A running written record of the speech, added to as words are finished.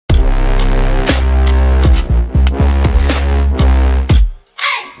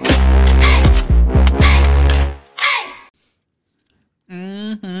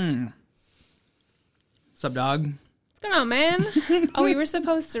Sup, dog? What's going on, man? Oh, we were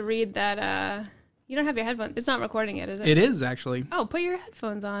supposed to read that. You don't have your headphones. It's not recording it, is it? It is, actually. Oh, put your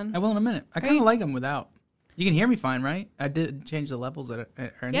headphones on. I will in a minute. I kind of like them without. You can hear me fine, right? I did change the levels or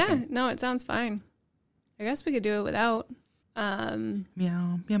anything. Yeah, no, it sounds fine. I guess we could do it without. Meow,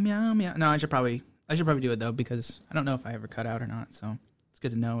 meow, meow, meow. No, I should probably do it, though, because I don't know if I ever cut out or not, so it's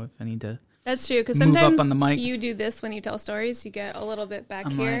good to know if I need to. That's true, because move sometimes up on the mic. you do this when you tell stories. You get a little bit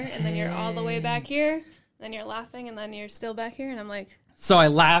back here, and then you're all the way back here. Then you're laughing, and then you're still back here, and I'm like... So I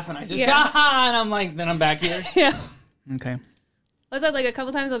laugh, and I just go, ha, and I'm like, then I'm back here. Yeah. Okay. What's that, like, a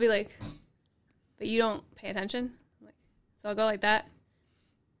couple times I'll be like, but you don't pay attention? I'm like, so I'll go like that,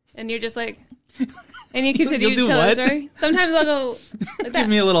 and you're just like... And you continue to tell the story. Sometimes I'll go like that. Give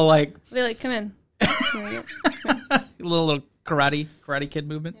me a little, like... I'll be like, come in. Here we go. A little karate kid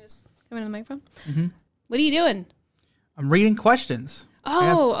movement. You just come into the microphone. Mm-hmm. What are you doing? I'm reading questions. I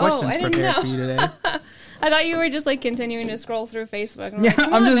have questions I didn't prepared know. for you today. I thought you were just like continuing to scroll through Facebook. I'm Yeah, like,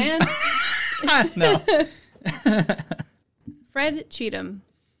 come I'm on, just... man. No. Fred Cheatham.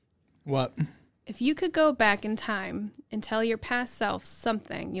 What? If you could go back in time and tell your past self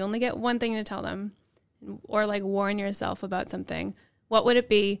something, you only get one thing to tell them, or like warn yourself about something, what would it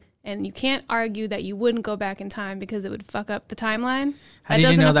be? And you can't argue that you wouldn't go back in time because it would fuck up the timeline. How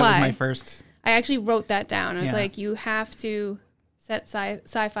did you know that was my first? I actually wrote that down. I was like, you have to set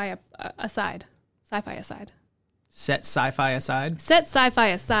sci-fi aside. Sci-fi aside. Set sci-fi aside? Set sci-fi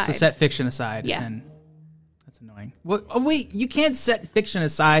aside. So set fiction aside. Yeah. And that's annoying. Well, oh, wait, you can't set fiction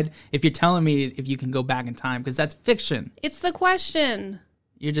aside if you're telling me if you can go back in time, because that's fiction. It's the question.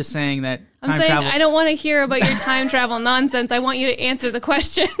 You're just saying that I'm saying travel... I don't want to hear about your time travel nonsense. I want you to answer the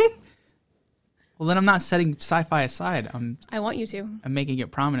question. Well, then I'm not setting sci-fi aside. I want you to. I'm making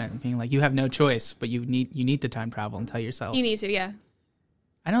it prominent and being like, you have no choice, but you need to time travel and tell yourself. You need to, yeah.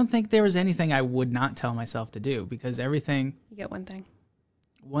 I don't think there was anything I would not tell myself to do, because everything... You get one thing.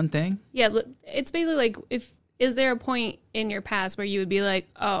 One thing? Yeah, it's basically like, is there a point in your past where you would be like,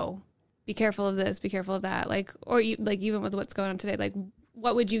 oh, be careful of this, be careful of that, like, or you, like, even with what's going on today, like,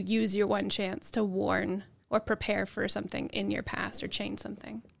 what would you use your one chance to warn or prepare for something in your past or change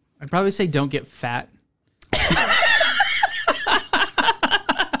something? I'd probably say don't get fat.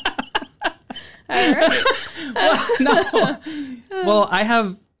 All right. No. Well,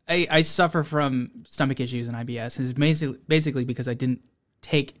 I suffer from stomach issues and IBS. It's basically because I didn't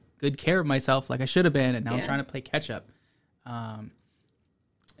take good care of myself like I should have been, and now I'm trying to play catch up.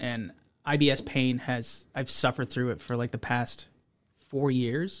 And IBS pain I've suffered through it for like the past 4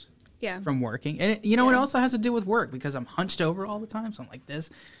 years. Yeah. From working. And it also has to do with work, because I'm hunched over all the time. So I'm like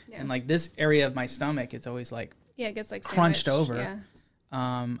this. Yeah. And like this area of my stomach, it's always like it gets like crunched sandwiched. over. Yeah.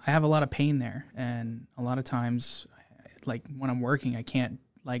 I have a lot of pain there, and a lot of times, like when I'm working, I can't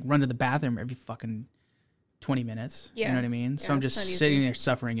like run to the bathroom every fucking 20 minutes. Yeah. You know what I mean? So I'm just sitting there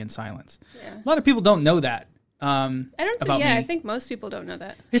suffering in silence. Yeah. A lot of people don't know that. I think most people don't know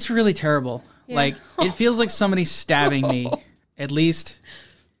that. It's really terrible. Yeah. Like it feels like somebody's stabbing me at least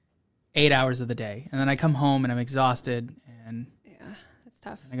 8 hours of the day, and then I come home and I'm exhausted, and that's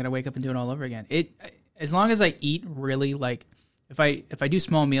tough. I gotta wake up and do it all over again. As long as I eat really, like if I do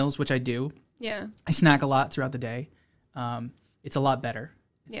small meals, which I do, I snack a lot throughout the day. It's a lot better.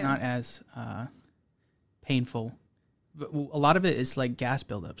 It's not as painful, but a lot of it is like gas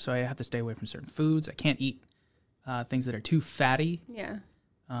buildup. So I have to stay away from certain foods. I can't eat things that are too fatty. Yeah.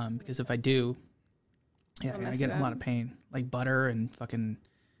 Because if I do, I get a lot of pain, like butter and fucking.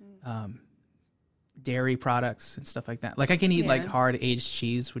 Dairy products and stuff like that. Like I can eat like hard aged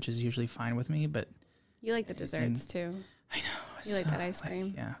cheese, which is usually fine with me, but you like the desserts too. I know. You like that ice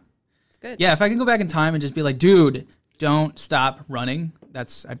cream. Yeah. It's good. Yeah, if I can go back in time and just be like, dude, don't stop running,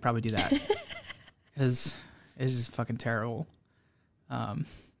 I'd probably do that. Because it's just fucking terrible. I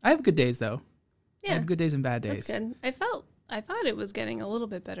have good days though. Yeah. I have good days and bad days. That's good. I thought it was getting a little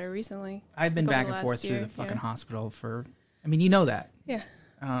bit better recently. I've been back and forth through the fucking hospital for, I mean, you know that. Yeah.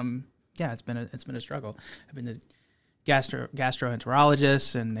 It's been a struggle. I've been to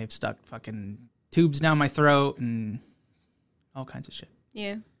gastroenterologists, and they've stuck fucking tubes down my throat and all kinds of shit.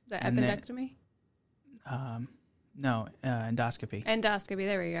 Yeah. Is that appendectomy? No, endoscopy. Endoscopy,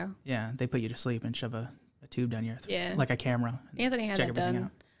 there we go. Yeah, they put you to sleep and shove a tube down your throat. Yeah. Like a camera. Anthony had that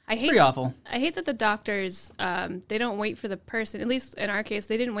done. It's pretty awful. I hate that the doctors, they don't wait for the person. At least in our case,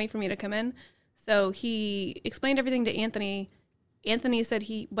 they didn't wait for me to come in. So he explained everything to Anthony. Anthony said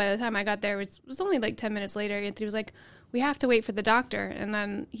by the time I got there, it was only like 10 minutes later, Anthony was like, we have to wait for the doctor. And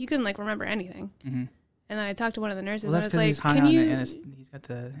then he couldn't like remember anything. Mm-hmm. And then I talked to one of the nurses, and I was like, he's got the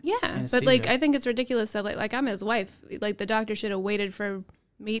anesthesia. But like, I think it's ridiculous that like I'm his wife. Like the doctor should have waited for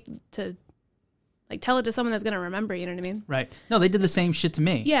me to Like, tell it to someone that's going to remember, you know what I mean? Right. No, they did the same shit to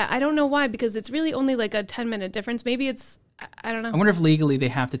me. Yeah, I don't know why, because it's really only like a 10-minute difference. Maybe it's, I don't know. I wonder if legally they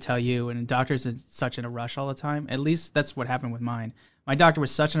have to tell you, and doctors are such in a rush all the time. At least that's what happened with mine. My doctor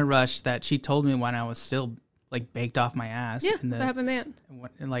was such in a rush that she told me when I was still, like, baked off my ass. Yeah, that's what happened then.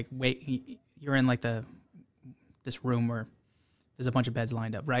 And, like, wait, you're in, like, this room where there's a bunch of beds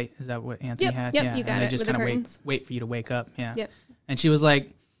lined up, right? Is that what Anthony had? Yep, yeah, you got and it. they just kind of wait for you to wake up. Yeah. Yep. And she was like,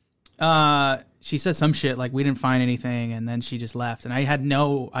 she said some shit like we didn't find anything, and then she just left, and I had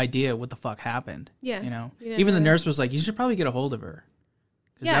no idea what the fuck happened. Yeah. You know, even the nurse was like, "You should probably get a hold of her,"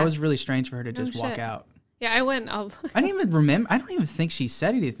 because that was really strange for her to just walk out. Yeah, I went. I didn't even remember. I don't even think she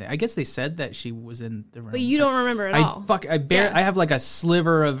said anything. I guess they said that she was in the room, but you don't remember at all. I have like a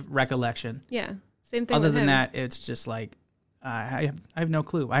sliver of recollection. Yeah, same thing. Other than that, it's just like. I have no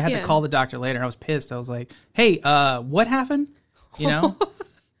clue. I had to call the doctor later. I was pissed. I was like, "Hey, what happened?" You know,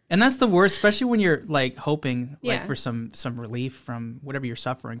 and that's the worst, especially when you're like hoping like for some relief from whatever you're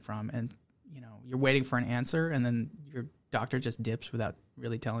suffering from, and you know you're waiting for an answer, and then your doctor just dips without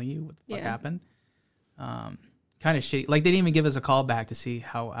really telling you what the fuck happened. Kind of shitty. Like they didn't even give us a call back to see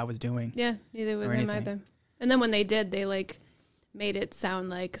how I was doing. Yeah, neither with him either. And then when they did, they like made it sound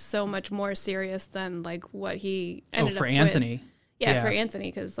like so much more serious than like what he ended up for Anthony. With. Yeah, for Anthony,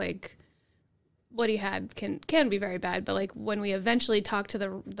 because like what he had can be very bad. But like when we eventually talked to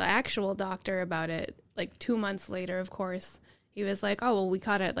the actual doctor about it, like 2 months later, of course, he was like, "Oh well, we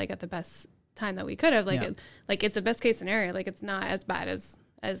caught it like at the best time that we could have. Like it's the best case scenario. Like it's not as bad as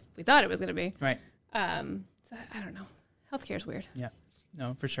we thought it was going to be." Right. So I don't know. Healthcare is weird. Yeah.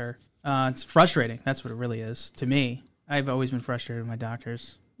 No, for sure. It's frustrating. That's what it really is to me. I've always been frustrated with my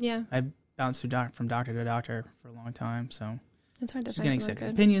doctors. Yeah. I bounced from doctor to doctor for a long time, so it's hard to find getting second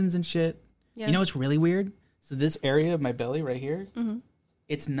opinions and shit. Yeah. You know what's really weird? So this area of my belly right here,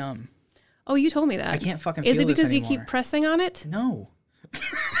 it's numb. Oh, you told me that. I can't fucking feel this anymore. Is it because you keep pressing on it? No.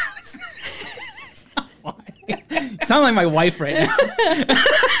 It's not why. You sound like my wife right now.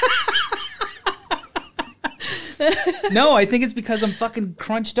 No, I think it's because I'm fucking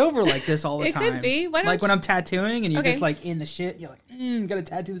crunched over like this all the time. It could be. Why don't like when I'm tattooing and you're just like in the shit, you're like, gotta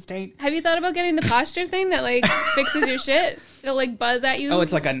tattoo this taint. Have you thought about getting the posture thing that like fixes your shit? It'll like buzz at you. Oh,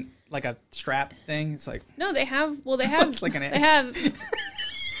 it's like a strap thing. It's like no, they have. Well, they have. It's like an They have.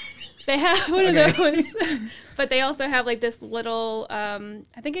 They have one of those, but they also have like this little. I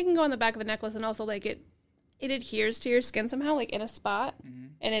think it can go on the back of a necklace, and also like it adheres to your skin somehow, like in a spot,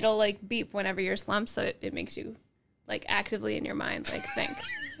 and it'll like beep whenever you're slumped, so it makes you. Like actively in your mind, like think.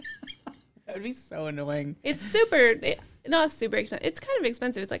 That would be so annoying. It's not super expensive. It's kind of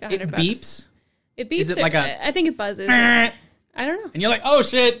expensive. It's like $100. It beeps. It beeps. Is it like I think it buzzes. I don't know. And you're like, oh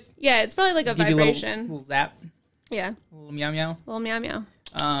shit. Yeah, it's probably like a vibration. A little zap. Yeah. A little meow meow. A little meow mew.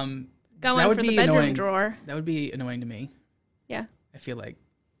 Go on for the bedroom drawer. That would be annoying to me. Yeah. I feel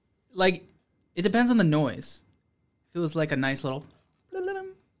like it depends on the noise. If it was like a nice little.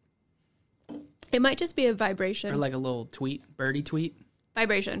 It might just be a vibration. Or like a little birdie tweet.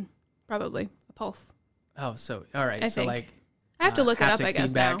 Vibration, probably. A pulse. Oh, so, all right. I think. I have to look it up, I guess,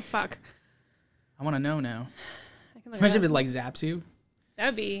 feedback. now. Fuck. I want to know now. Imagine if it like zaps you. That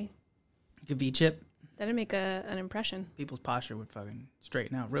would be. Like a V-chip. That'd make an impression. People's posture would fucking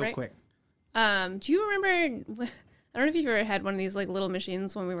straighten out real quick. Do you remember, I don't know if you've ever had one of these like little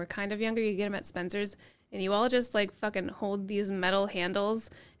machines when we were kind of younger. You get them at Spencer's and you all just like fucking hold these metal handles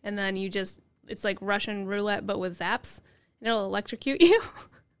and then you just, it's like Russian roulette, but with zaps, and it'll electrocute you.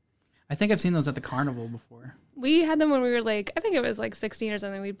 I think I've seen those at the carnival before. We had them when we were like, I think it was like 16 or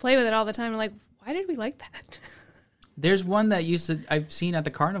something. We'd play with it all the time. And like, why did we like that? There's one that I've seen at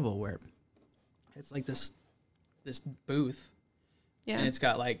the carnival where it's like this booth. Yeah. And it's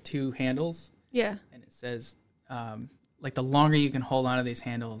got like two handles. Yeah. And it says, like the longer you can hold onto these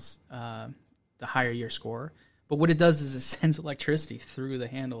handles, the higher your score. But what it does is it sends electricity through the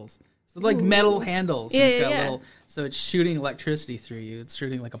handles. So like metal handles. Yeah, and it's got so it's shooting electricity through you. It's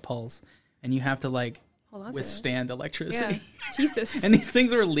shooting like a pulse. And you have to like withstand electricity. Yeah. Jesus. And these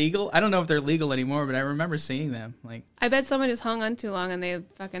things are illegal. I don't know if they're legal anymore, but I remember seeing them. Like I bet someone just hung on too long and they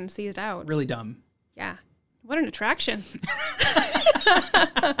fucking seized out. Really dumb. Yeah. What an attraction.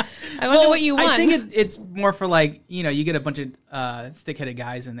 I wonder what you want. I think it's more for like, you get a bunch of thick-headed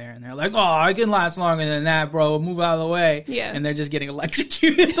guys in there and they're like, oh, I can last longer than that, bro. Move out of the way. Yeah. And they're just getting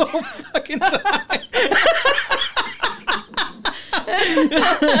electrocuted the whole fucking time.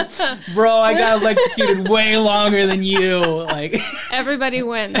 Bro, I got electrocuted way longer than you. Like everybody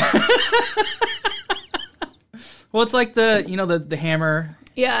wins. Well, it's like the hammer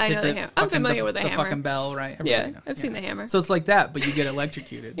Yeah, I know the hammer. I'm familiar with the hammer. The fucking bell, right? Yeah, I've seen the hammer. So it's like that, but you get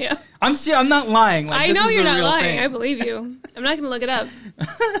electrocuted. Yeah. I'm not lying. Like, I know you're not lying. I believe you. I'm not going to look it up.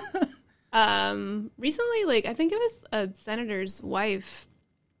 Recently, like, I think it was a senator's wife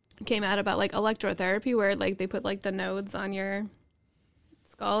came out about, like, electrotherapy where, like, they put, like, the nodes on your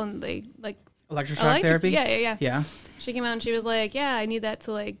skull and they, like... Electroshock therapy? Yeah. She came out and she was like, yeah, I need that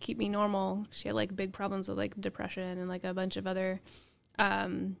to, like, keep me normal. She had, like, big problems with, like, depression and, like, a bunch of other,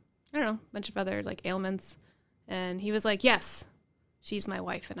 like, ailments. And he was like, yes, she's my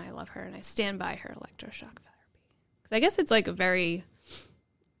wife and I love her and I stand by her electroshock therapy. Because I guess it's, like, a very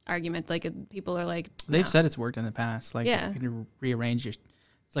argument. Like, people are like... They've said it's worked in the past. Like, you can rearrange your...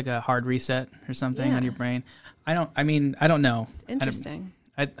 It's like a hard reset or something on your brain. I don't know. It's interesting.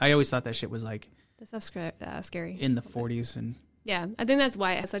 I always thought that shit was like... This stuff's scary. In the 40s. And yeah, I think that's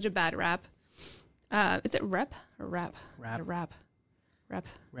why it has such a bad rap. Is it rep or rap? Rap. Rep.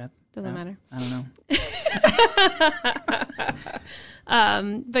 Doesn't matter. I don't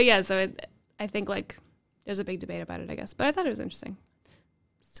know. But yeah, so I think like there's a big debate about it, I guess. But I thought it was interesting.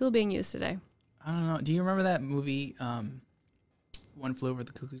 Still being used today. I don't know. Do you remember that movie, One Flew Over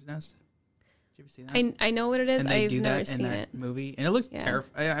the Cuckoo's Nest? Did you ever see that? I know what it is. I've never seen it. Movie, and it looks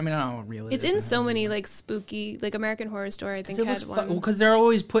terrifying. I mean, I don't know what real it is. It's in so many like spooky, like American Horror Story. I think had one. Well, because they're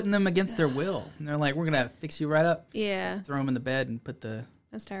always putting them against their will. And they're like, "We're gonna fix you right up." Yeah. Throw them in the bed and put the.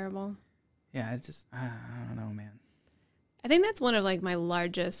 That's terrible. Yeah, it's just I don't know, man. I think that's one of like my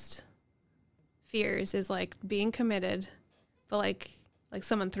largest fears is like being committed, but like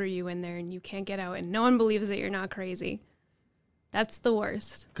someone threw you in there and you can't get out, and no one believes that you're not crazy. That's the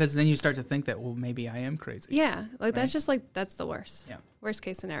worst. Because then you start to think that, well, maybe I am crazy. Yeah. Like, that's just, like, that's the worst. Yeah. Worst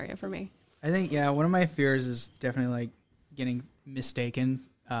case scenario for me. I think, one of my fears is definitely, like, getting mistaken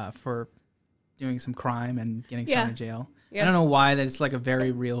for doing some crime and getting thrown in jail. Yeah. I don't know why. That's, like, a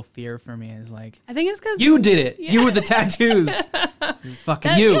very real fear for me is, like... I think it's because... You did it. Yeah. You were the tattoos. It was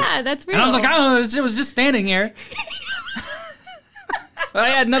fucking you. Yeah, that's real. And I was like, I don't know. It was just standing here. But I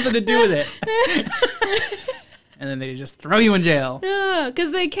had nothing to do with it. And then they just throw you in jail. Yeah,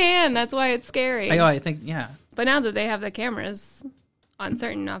 because they can. That's why it's scary. I think, yeah. But now that they have the cameras on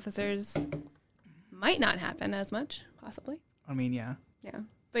certain officers, might not happen as much, possibly. I mean, yeah. Yeah.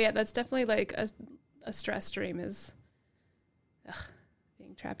 But yeah, that's definitely like a stress dream is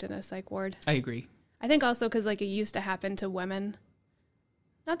being trapped in a psych ward. I agree. I think also because like it used to happen to women.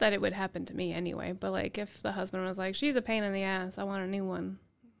 Not that it would happen to me anyway, but like if the husband was like, she's a pain in the ass, I want a new one,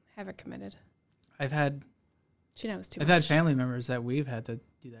 have her committed. I've had family members that we've had to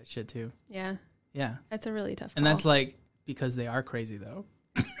do that shit too. Yeah. Yeah. That's a really tough call. And that's like because they are crazy though.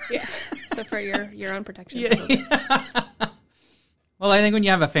 Yeah. So for your own protection. Yeah. Well, I think when you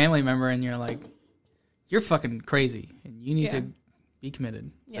have a family member and you're like, you're fucking crazy and you need to be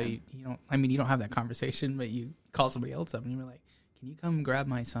committed. So you don't have that conversation, but you call somebody else up and you're like, can you come grab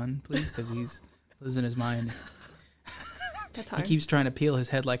my son, please? Because he's losing his mind. That's hard. He keeps trying to peel his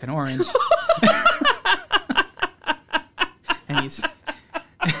head like an orange.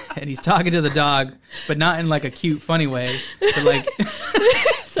 And he's talking to the dog, but not in like a cute, funny way. But like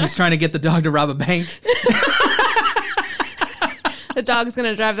he's trying to get the dog to rob a bank. The dog's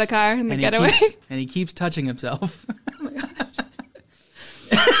gonna drive the car in the getaway. And he keeps touching himself. Oh my gosh.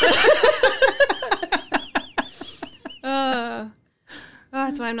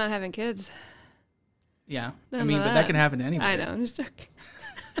 That's why I'm not having kids. Yeah. I mean, but that can happen to anybody. I know, I'm just joking.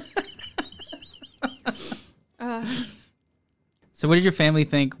 So what did your family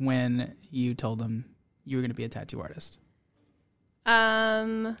think when you told them you were going to be a tattoo artist?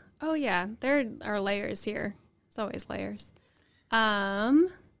 Oh yeah, there are layers here. There's always layers.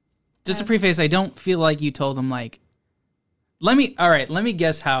 Just to preface, I don't feel like you told them like, let me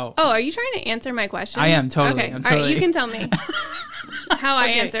guess how. Oh, are you trying to answer my question? I am, totally. Okay, all right, you can tell me how I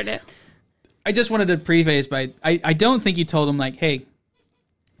answered it. I just wanted to preface by, I don't think you told them like, hey,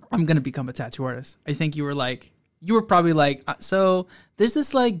 I'm going to become a tattoo artist. I think you were probably like, so there's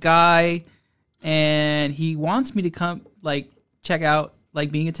this like guy and he wants me to come like check out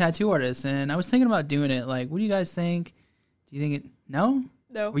like being a tattoo artist. And I was thinking about doing it. Like, what do you guys think? Do you think it? No?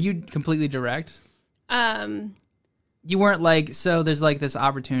 No. Were you completely direct? You weren't like, so there's like this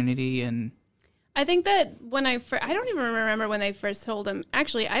opportunity and. I think that when I don't even remember when they first told him.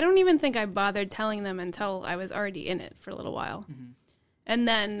 Actually, I don't even think I bothered telling them until I was already in it for a little while. Mm-hmm. And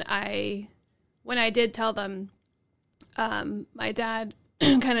then when I did tell them, my dad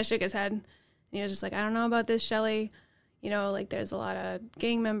kind of shook his head. And he was just like, I don't know about this, Shelly. like there's a lot of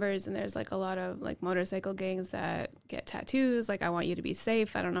gang members and there's like a lot of like motorcycle gangs that get tattoos. Like, I want you to be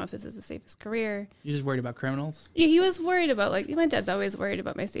safe. I don't know if this is the safest career. You're just worried about criminals? Yeah, he was worried about, like, my dad's always worried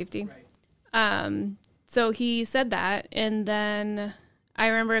about my safety. Right. So he said that. And then I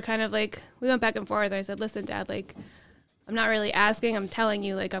remember kind of like, we went back and forth. I said, listen, Dad, like, I'm not really asking. I'm telling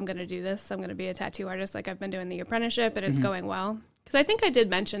you, like, I'm going to do this. I'm going to be a tattoo artist. Like, I've been doing the apprenticeship and it's going well. Because I think I did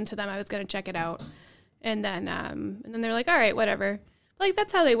mention to them I was going to check it out. And then they're like, all right, whatever. But, like,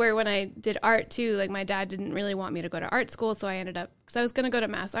 that's how they were when I did art too. Like, my dad didn't really want me to go to art school. So I ended up, because I was going to go to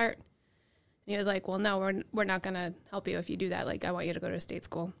mass art. And he was like, well, no, we're not going to help you if you do that. Like, I want you to go to a state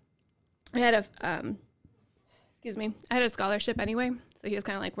school. I had a scholarship anyway. So he was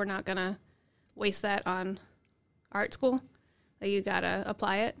kind of like, we're not going to waste that on art school. Like, you got to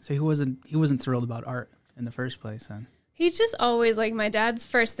apply it. So he wasn't thrilled about art in the first place then? He's just always like, my dad's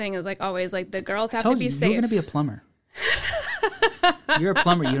first thing is like always like the girls have to be safe. You're going to be a plumber. You're a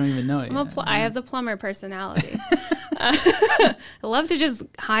plumber. You don't even know it. I have the plumber personality. I love to just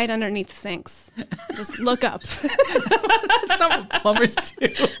hide underneath sinks. Just look up. That's not what plumbers do.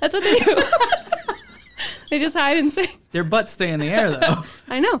 That's what they do. They just hide in sinks. Their butts stay in the air though.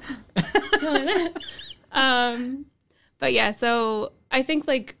 I know. But yeah, so I think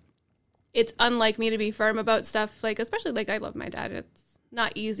like it's unlike me to be firm about stuff, like, especially like I love my dad. It's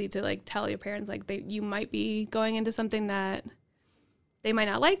not easy to like tell your parents like you might be going into something that they might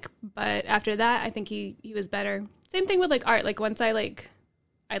not like, but after that I think he was better. Same thing with like art. Like, once I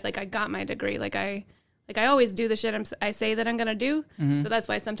got my degree, like I always do the shit I say that I'm gonna do. So that's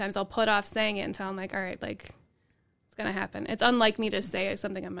why sometimes I'll put off saying it until I'm like, all right, like, it's gonna happen. It's unlike me to say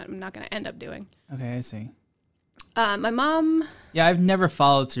something I'm not gonna end up doing. Okay, I see. My mom. Yeah, I've never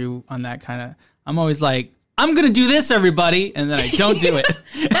followed through on that kind of. I'm always like, I'm gonna do this, everybody, and then I don't do it.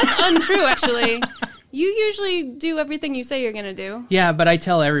 That's untrue, actually. You usually do everything you say you're gonna do. Yeah, but I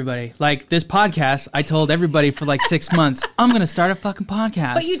tell everybody. Like, this podcast, I told everybody for like 6 months, I'm gonna start a fucking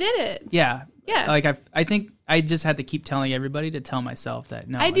podcast. But you did it. Yeah. Yeah. Like, I think I just had to keep telling everybody to tell myself that.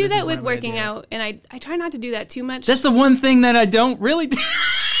 No, I do that with working out, and I try not to do that too much. That's the one thing that I don't really do.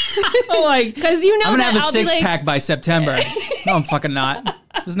 Like, because you know I'm gonna that have a I'll six-pack by September. No, I'm fucking not.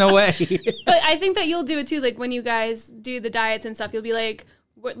 There's no way. But I think that you'll do it too. Like, when you guys do the diets and stuff, you'll be like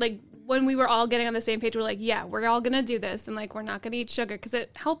when we were all getting on the same page, we're like, yeah, we're all gonna do this, and like, we're not gonna eat sugar, because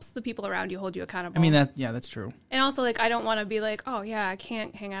it helps the people around you hold you accountable. I mean, that's true. And also, like, I don't want to be like, oh yeah, I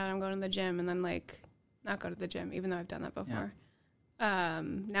can't hang out, I'm going to the gym, and then like not go to the gym, even though I've done that before. Yeah.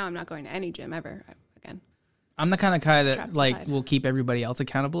 Now I'm not going to any gym ever again. I'm the kind of guy that like will keep everybody else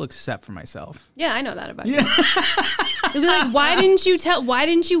accountable except for myself. Yeah, I know that about you. They'll be like, why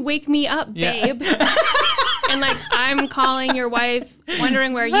didn't you wake me up, babe? Yeah. And like, I'm calling your wife,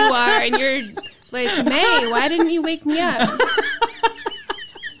 wondering where you are, and you're like, May, why didn't you wake me up?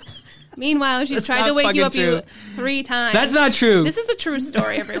 Meanwhile, she's tried to wake you up 3 times. That's not true. This is a true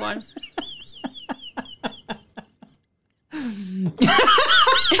story, everyone.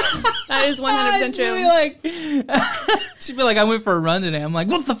 That is 100% true. She'd be like, I went for a run today. I'm like,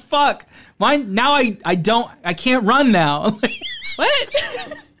 what the fuck? Why now? I can't run now. What?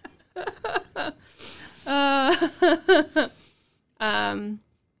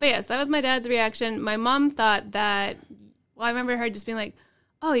 But yes, that was my dad's reaction. My mom thought that, well, I remember her just being like,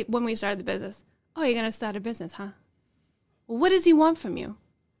 oh, when we started the business, oh, you're going to start a business, huh? Well, what does he want from you?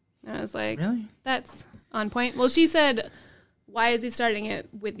 And I was like, really? That's on point. Well, she said, why is he starting it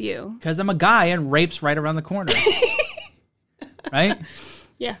with you? Because I'm a guy and rape's right around the corner. Right?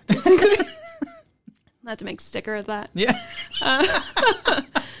 Yeah. Not to make a sticker of that. Yeah.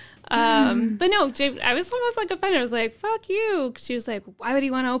 But no, I was almost like offended. I was like, fuck you. She was like, why would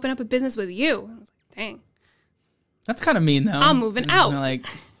he want to open up a business with you? I was like, dang. That's kind of mean, though. I'm moving out.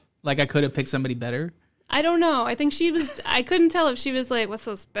 Like I could have picked somebody better. I don't know. I think I couldn't tell if she was like, what's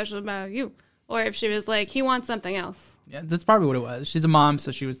so special about you? Or if she was like, he wants something else. Yeah, that's probably what it was. She's a mom,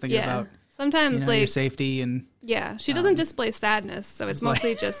 so she was thinking about sometimes like your safety and she doesn't display sadness, so it's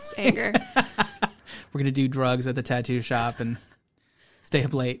mostly just anger. We're gonna do drugs at the tattoo shop and stay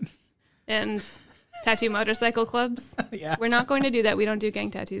up late. And tattoo motorcycle clubs. Yeah, we're not going to do that. We don't do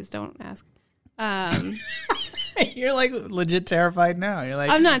gang tattoos. Don't ask. You're like legit terrified now. You're like,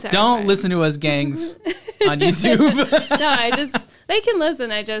 I'm not terrified. Don't listen to us gangs on YouTube. No, they can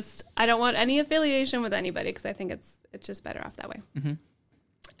listen. I don't want any affiliation with anybody because I think it's just better off that way. Mm-hmm.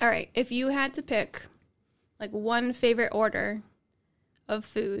 All right. If you had to pick like one favorite order of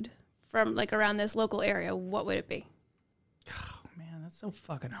food from like around this local area, what would it be? Oh man, that's so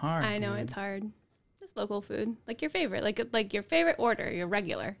fucking hard. I know, it's hard. Just local food, like your favorite, like your favorite order, your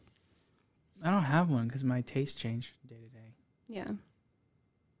regular. I don't have one because my taste changed day to day. Yeah.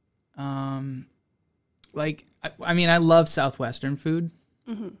 Like, I mean, I love Southwestern food.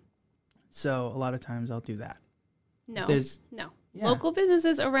 Mm-hmm. So a lot of times I'll do that. No. No. Yeah. Local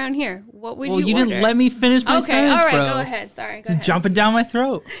businesses around here. What would you order? Well, you didn't let me finish my sentence, all right, bro. go ahead. Sorry, go ahead. Jumping down my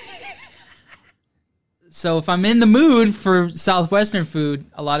throat. So if I'm in the mood for Southwestern food,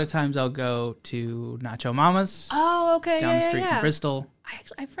 a lot of times I'll go to Nacho Mama's. Oh, okay. Down the street from Bristol.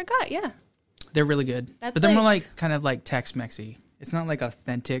 I forgot, yeah. They're really good. But they're more like kind of like Tex-Mexy. It's not like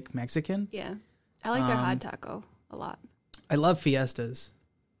authentic Mexican. Yeah. I like their hot taco a lot. I love Fiestas.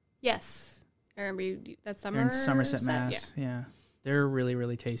 Yes. I remember that summer. They're in Somerset, Mass. Yeah. They're really,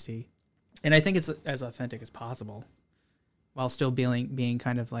 really tasty. And I think it's as authentic as possible while still being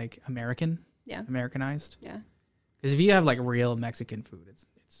kind of like American. Yeah. Americanized. Yeah. Because if you have like real Mexican food,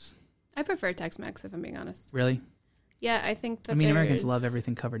 it's. I prefer Tex-Mex if I'm being honest. Really? Yeah, I think that. I mean, Americans love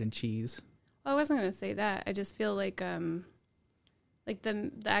everything covered in cheese. Well, I wasn't going to say that. I just feel like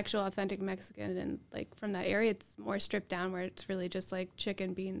the actual authentic Mexican and like from that area, it's more stripped down where it's really just like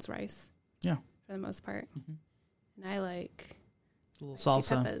chicken, beans, rice. Yeah. For the most part. Mm-hmm. And I like a little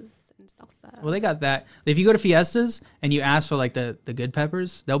salsa. Peppers and salsa. Well, they got that. If you go to Fiestas and you ask for like the good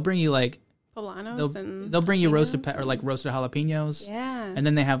peppers, they'll bring you like poblanos they'll bring you roasted or like roasted jalapenos. Yeah. And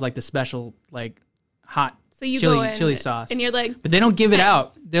then they have like the special like hot chili sauce. And you're like, but they don't give it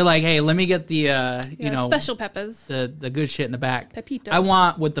out. They're like, hey, let me get the special peppers. The good shit in the back. Pepitos. I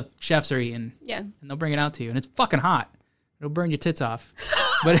want what the chefs are eating. Yeah. And they'll bring it out to you. And it's fucking hot. It'll burn your tits off.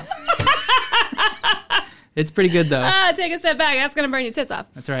 But it's pretty good though. Take a step back. That's gonna burn your tits off.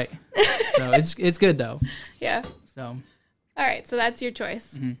 That's right. So it's good though. Yeah. So. All right. So that's your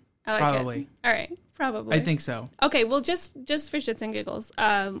choice. Mm-hmm. I like probably. It. All right. Probably. I think so. Okay. Well, just for shits and giggles,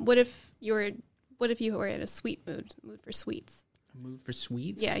 what if you were in a sweet mood for sweets? A mood for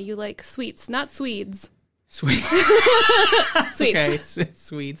sweets? Yeah, you like sweets, not Swedes. Sweets. Sweets.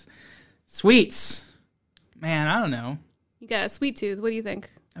 Okay, sweets. Man, I don't know. You got a sweet tooth. What do you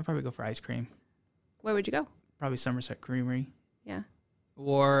think? I'd probably go for ice cream. Where would you go? Probably Somerset Creamery. Yeah.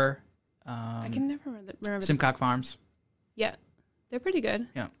 Or I can never remember. Simcock Farms. Yeah, they're pretty good.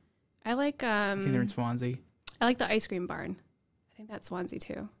 Yeah. I like. I think they're in Swansea. I like the ice cream barn. I think that's Swansea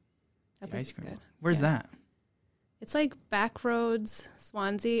too. That place is good. Where's that? It's like Backroads,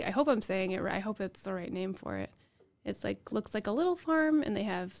 Swansea. I hope I'm saying it right. I hope it's the right name for it. It's like looks like a little farm, and they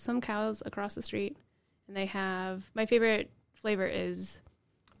have some cows across the street, and they have my favorite flavor is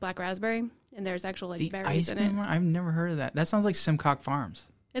black raspberry, and there's actual like berries in it. I've never heard of that. That sounds like Simcock Farms.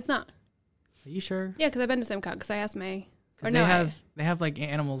 It's not. Are you sure? Yeah, because I've been to Simcock. Because I asked May. Because they have like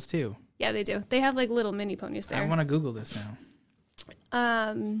animals too. Yeah, they do. They have like little mini ponies there. I want to Google this now.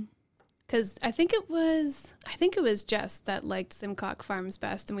 Because I think it was Jess that liked Simcock Farms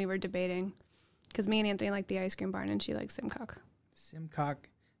best, and we were debating. Because me and Anthony like the ice cream barn, and she likes Simcock.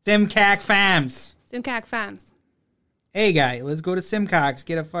 Simcock Farms. Simcock Farms. Hey, guy, let's go to Simcock's.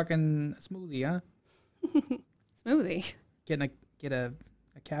 Get a fucking smoothie, huh? Smoothie. Get a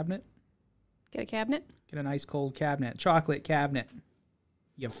cabinet. Get a cabinet. Get an ice cold cabinet. Chocolate cabinet.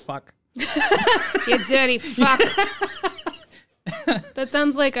 You fuck. You dirty fuck. That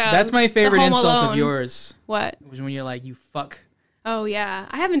sounds like That's my favorite insult of yours. What? Was when you're like, you fuck. Oh yeah,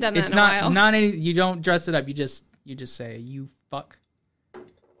 I haven't done that in a while. It's not any. You don't dress it up. You just say you fuck.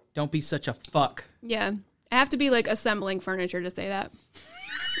 Don't be such a fuck. Yeah, I have to be like assembling furniture to say that.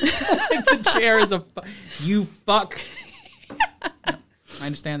 Like the chair is you fuck. I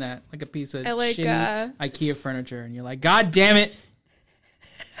understand that. Like a piece of shitty IKEA furniture, and you're like, God damn it!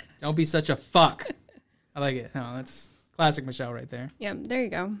 Don't be such a fuck. I like it. No, that's classic Michelle right there. Yeah, there you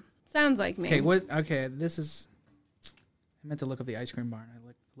go. Sounds like me. Okay, this is. I meant to look up the ice cream barn. I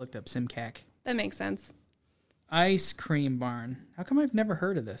looked up Simcac. That makes sense. Ice cream barn. How come I've never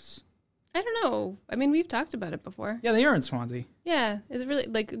heard of this? I don't know. I mean, we've talked about it before. Yeah, they are in Swansea. Yeah, it's really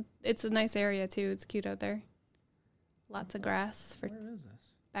it's a nice area too. It's cute out there. Lots of grass for. Where is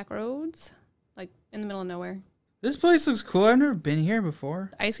this? Back roads, like in the middle of nowhere. This place looks cool. I've never been here before.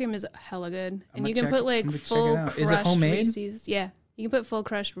 The ice cream is hella good, and you can put like full crushed is it homemade? Reese's. Yeah, you can put full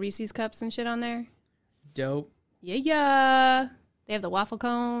crushed Reese's cups and shit on there. Dope. Yeah. They have the waffle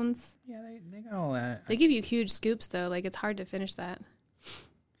cones. Yeah, they got all that. They give you huge scoops though. Like it's hard to finish that.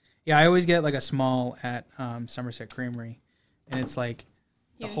 Yeah, I always get like a small at Somerset Creamery, and it's like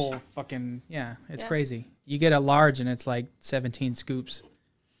the whole fucking it's crazy. You get a large, and it's like 17 scoops.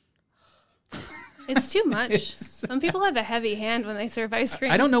 It's too much. Some people have a heavy hand when they serve ice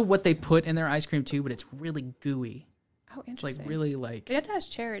cream. I don't know what they put in their ice cream too, but it's really gooey. Oh, interesting. It's like really like. You have to ask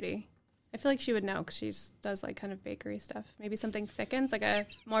Charity. I feel like she would know because she does like kind of bakery stuff. Maybe something thickens, like a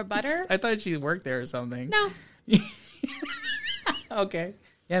more butter. I thought she worked there or something. No. Okay.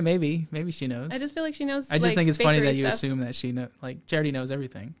 Yeah, maybe. Maybe she knows. I just feel like she knows. I just think it's funny that you stuff. assume that she like Charity knows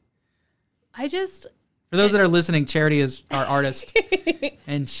everything. For those that are listening, Charity is our artist,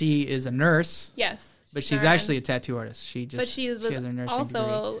 and she is a nurse. Yes. But she's actually a tattoo artist. She has her nursing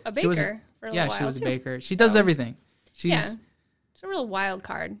also degree. A baker for a little while. Yeah, she was a baker. She does everything. She's a real wild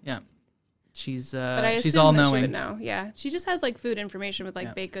card. Yeah. She's she's all knowing. She would know. Yeah. She just has like food information with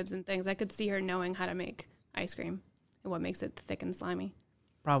like baked goods and things. I could see her knowing how to make ice cream and what makes it thick and slimy.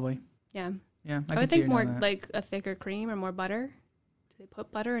 Probably. Yeah. Yeah. I would think more like a thicker cream or more butter. Do they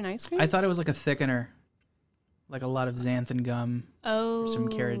put butter in ice cream? I thought it was like a thickener. Like a lot of xanthan gum. Oh. Or some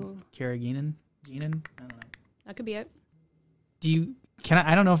carrageenan. I don't know. That could be it.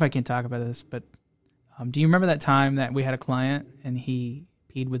 I don't know if I can talk about this, but do you remember that time that we had a client and he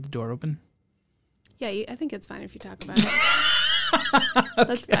peed with the door open? Yeah, I think it's fine if you talk about it.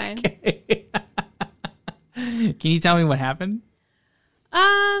 That's fine. Okay. Can you tell me what happened? Yeah,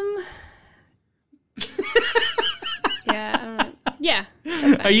 I don't know. Yeah.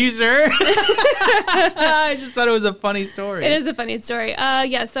 Are you sure? I just thought it was a funny story. It is a funny story.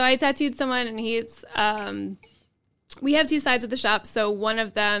 Yeah, so I tattooed someone and he's we have two sides of the shop, so one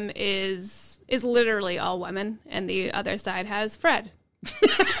of them is literally all women and the other side has Fred.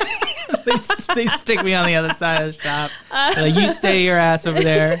 they stick me on the other side of the shop. Like, you stay your ass over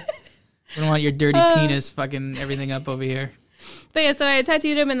there. We don't want your dirty penis fucking everything up over here. But yeah, so I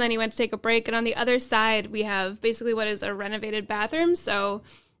tattooed him, and then he went to take a break. And on the other side, we have basically what is a renovated bathroom. So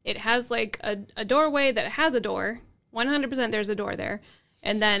it has like a doorway that has a door. 100% there's a door there.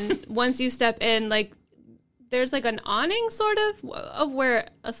 And then once you step in, like there's like an awning sort of where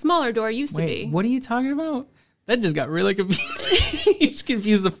a smaller door used to be. What are you talking about? That just got really confusing. You just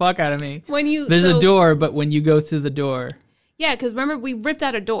confused the fuck out of me. There's a door, but when you go through the door. Yeah, because remember, we ripped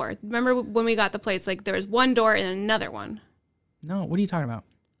out a door. Remember when we got the place, like there was one door and another one. No, what are you talking about?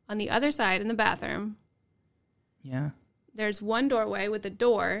 On the other side in the bathroom. Yeah. There's one doorway with a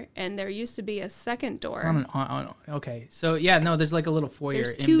door, and there used to be a second door. Okay, so yeah, no, there's like a little foyer.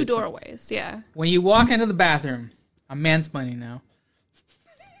 There's two doorways, yeah. When you walk into the bathroom, I'm mansplaining now.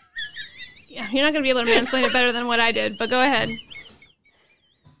 Yeah, you're not going to be able to mansplain it better than what I did, but go ahead.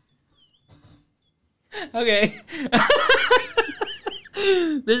 Okay.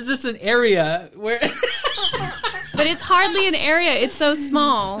 There's just an area where... But it's hardly an area. It's so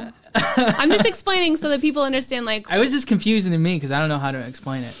small. I'm just explaining so that people understand, like... I was just confusing to me because I don't know how to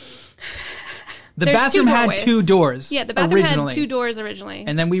explain it. The bathroom had two doors. Yeah, the bathroom had two doors originally.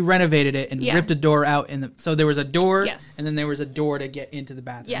 And then we renovated it and ripped a door out. So there was a door, yes, and then there was a door to get into the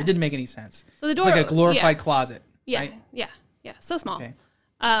bathroom. Yeah. It didn't make any sense. So the door... It's like a glorified closet. Yeah, right? yeah. So small. Okay.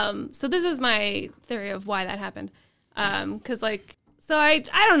 So this is my theory of why that happened. Because, like... So I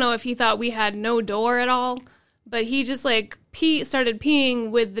don't know if he thought we had no door at all, but he just, like, started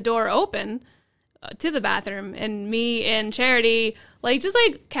peeing with the door open to the bathroom, and me and Charity, like, just,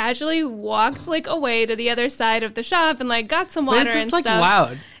 like, casually walked, like, away to the other side of the shop and, like, got some water and stuff. But it's, like,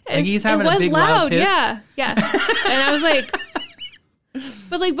 loud. Like, he's having a big loud piss. Yeah. And I was like...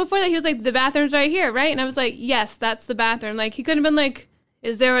 But, like, before that, he was like, the bathroom's right here, right? And I was like, yes, that's the bathroom. Like, he couldn't have been like,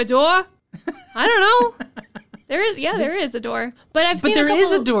 is there a door? I don't know. There is a door. But there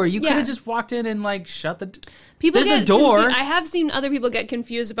is a door. You could have just walked in and, like, shut the... There's a door. I have seen other people get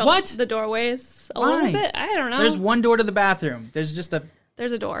confused about the doorways a little bit. I don't know. There's one door to the bathroom. There's just a...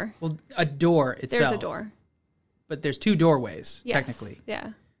 There's a door. Well, a door itself. There's a door. But there's two doorways, technically. Yeah.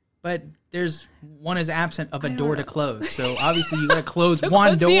 But there's one is absent of a door to close. So obviously you got to close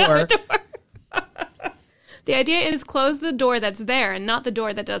one door. The idea is close the door that's there and not the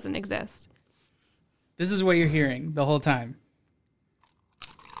door that doesn't exist. This is what you're hearing the whole time.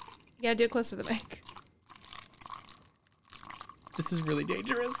 Yeah, do it close to the mic. This is really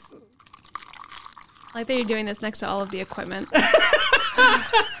dangerous. I like that you're doing this next to all of the equipment.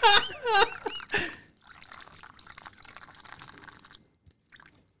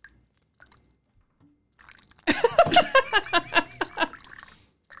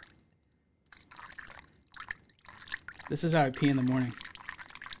 This is how I pee in the morning.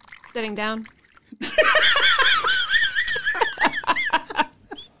 Sitting down.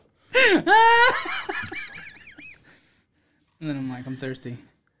 And then I'm like, I'm thirsty.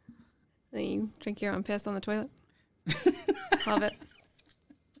 Then you drink your own piss on the toilet. Love it.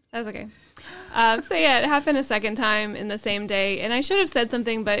 That's okay. So yeah, it happened a second time in the same day. And I should have said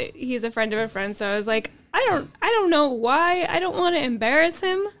something, but he's a friend of a friend. So I was like, I don't know why. I don't want to embarrass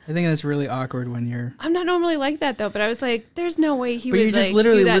him. I think that's really awkward when you're... I'm not normally like that, though, but I was like, there's no way he but would, you're just like,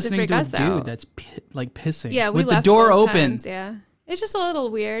 literally do that listening to to a us dude out. that's, pissing. Yeah, we with left the door both open. times, yeah. It's just a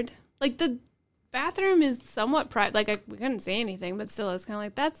little weird. Like, the bathroom is somewhat private. Like, we couldn't say anything, but still, it's kind of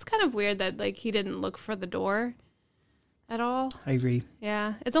like, that's kind of weird that, like, he didn't look for the door at all. I agree.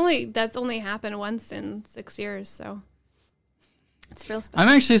 Yeah. That's only happened once in 6 years, so... It's real special. I'm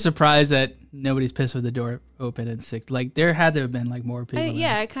actually surprised that nobody's pissed with the door open in 6. Like, there had to have been, like, more people.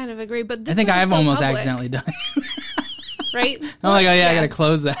 I kind of agree, but this I think one is I've so almost public, accidentally done it. right? I'm like, oh, yeah, I got to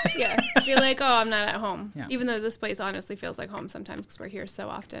close that. Yeah. So you're like, oh, I'm not at home. Yeah. Even though this place honestly feels like home sometimes because we're here so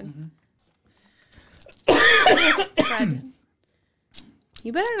often. Fred,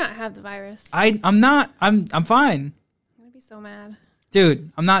 you better not have the virus. I'm not. I'm fine. I'm going to be so mad.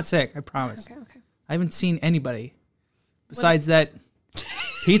 Dude, I'm not sick. I promise. Okay. I haven't seen anybody besides that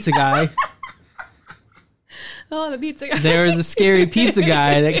pizza guy. Oh, the pizza guy. There was a scary pizza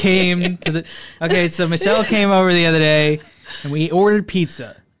guy that came to the... Okay, so Michelle came over the other day, and we ordered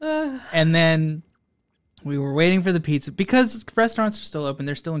pizza. And then we were waiting for the pizza. Because restaurants are still open,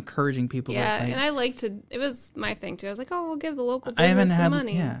 they're still encouraging people. Yeah, and I like to... It was my thing, too. I was like, oh, we'll give the local business some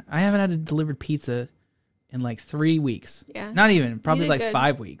money. Yeah, I haven't had a delivered pizza in like 3 weeks. Yeah. Not even. Probably like good.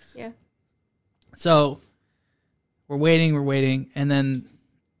 5 weeks. Yeah. So we're waiting, and then...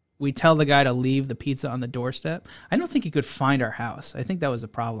 We tell the guy to leave the pizza on the doorstep. I don't think he could find our house. I think that was a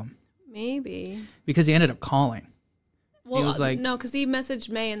problem. Maybe. Because he ended up calling. Well, he was like, no, because he messaged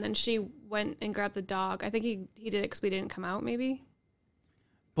May and then she went and grabbed the dog. I think he did it because we didn't come out, maybe.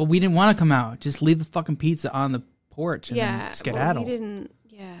 But we didn't want to come out. Just leave the fucking pizza on the porch and then skedaddle. Well, he didn't.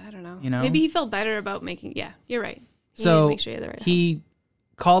 Yeah, I don't know. You know? Maybe he felt better about making. Yeah, you're right. He so needed to make sure you had the right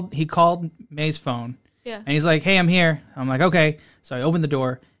house. He called May's phone. Yeah. And he's like, hey, I'm here. I'm like, okay. So I opened the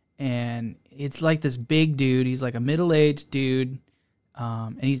door. And it's like this big dude. He's like a middle-aged dude,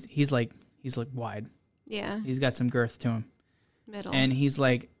 and he's like wide. Yeah. He's got some girth to him. Middle. And he's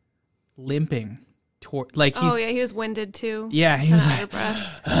like limping toward. Like he's, he was winded too. Yeah, he was like,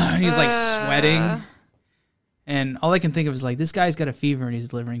 and he's like Uh. sweating. And all I can think of is like, this guy's got a fever and he's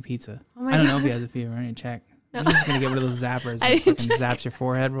delivering pizza. Oh my I don't know God. if he has a fever. I need to check. No. I'm just gonna get one of those zappers I and didn't fucking check. zaps your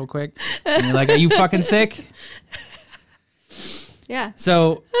forehead real quick. And you're like, are you fucking sick? Yeah.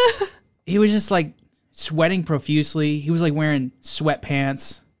 So he was just like sweating profusely. He was like wearing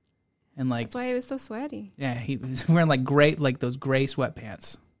sweatpants and like, That's why he was so sweaty. yeah, he was wearing like those gray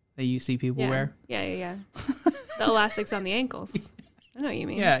sweatpants that you see people wear. Yeah. The elastics on the ankles. I know what you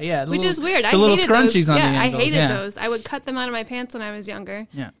mean. Yeah. Which is weird. The little scrunchies on the ankles. ankles. I hated those. I would cut them out of my pants when I was younger.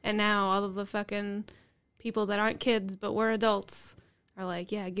 Yeah. And now all of the fucking people that aren't kids but were adults are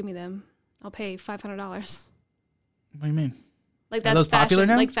like, yeah, give me them. I'll pay $500. What do you mean? Like Are that's those fashion, popular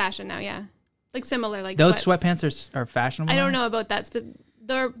now? like fashion now, yeah. Like similar, like Those sweats. sweatpants are fashionable. I don't now? know about that, but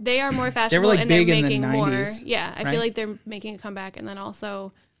they are more fashionable like and big they're in the making more. 90s, Yeah, I right? feel like they're making a comeback, and then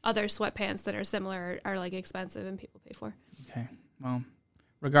also other sweatpants that are similar are like expensive and people pay for. Okay, well,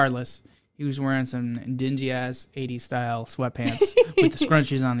 regardless, he was wearing some dingy ass 80s style sweatpants with the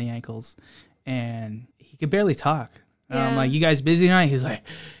scrunchies on the ankles, and he could barely talk. Yeah. I'm like, you guys busy tonight? He's like,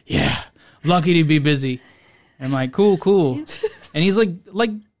 yeah, lucky to be busy. And I'm like, cool. And he's like,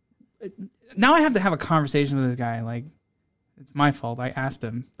 now I have to have a conversation with this guy. Like, it's my fault. I asked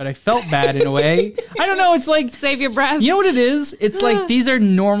him, but I felt bad in a way. I don't know. It's like, Save your breath. you know what it is? It's like these are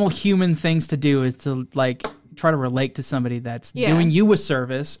normal human things to do. Is to like try to relate to somebody that's doing you a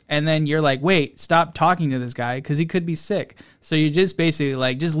service, and then you're like, wait, stop talking to this guy because he could be sick. So you just basically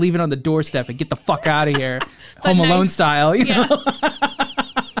like just leave it on the doorstep and get the fuck out of here, Home Alone style, you know.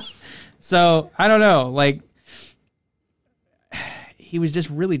 So I don't know, like. He was just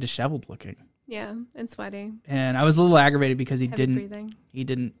really disheveled looking. Yeah, and sweaty. And I was a little aggravated because he Heavy didn't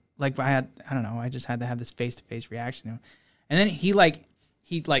breathing. like I don't know, I just had to have this face-to-face reaction to him. And then he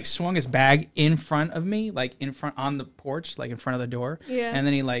swung his bag in front of me, like in front on the porch, like in front of the door. Yeah. And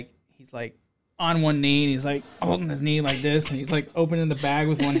then he's like on one knee and he's like holding his knee like this and he's like opening the bag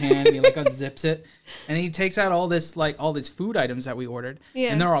with one hand and he like unzips it. And he takes out all these food items that we ordered.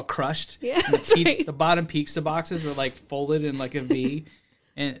 Yeah. And they're all crushed. Yeah, And the bottom pizza boxes were like folded in like a V.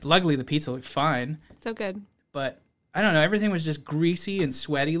 And luckily the pizza looked fine. So good. But I don't know, everything was just greasy and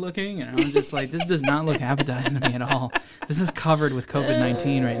sweaty looking. And I was just like, this does not look appetizing to me at all. This is covered with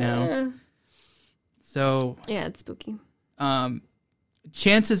COVID-19 right now. So yeah, it's spooky.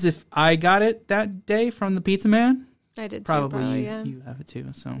 Chances if I got it that day from the pizza man, I did probably, too, you have it too.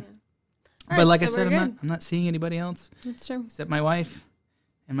 So, Yeah. but Right, like I so said, we're I'm good. not seeing anybody else That's true. except my wife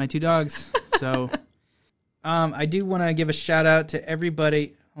and my 2 dogs. So, I do want to give a shout out to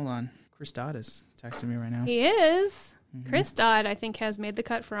everybody. Hold on, Chris Dodd is texting me right now. He is. Mm-hmm. Chris Dodd, I think, has made the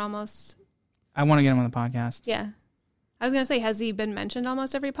cut for almost... I want to get him on the podcast. Yeah. I was going to say, has he been mentioned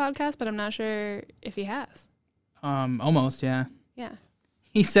almost every podcast? But I'm not sure if he has. Almost, yeah. Yeah.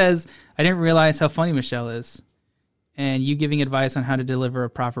 He says, I didn't realize how funny Michelle is. And you giving advice on how to deliver a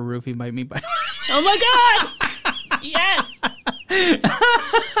proper roofie might be by... Oh my God! Yes!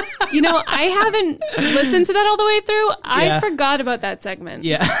 I haven't listened to that all the way through. Yeah. I forgot about that segment.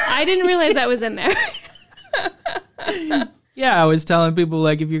 Yeah. I didn't realize that was in there. Yeah, I was telling people,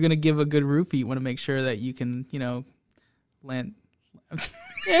 like, if you're going to give a good roofie, you want to make sure that you can, land...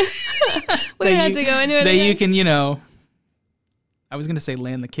 We don't have to go into it that again. You can, I was going to say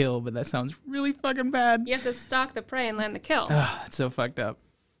land the kill, but that sounds really fucking bad. You have to stalk the prey and land the kill. It's so fucked up.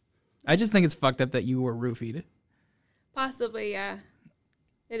 I just think it's fucked up that you were roofied. Possibly, yeah.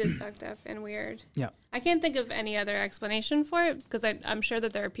 It is fucked up and weird. Yeah. I can't think of any other explanation for it because I'm sure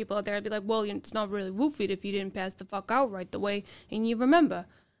that there are people out there that'd be like, well, it's not really roofied if you didn't pass the fuck out right the way and you remember.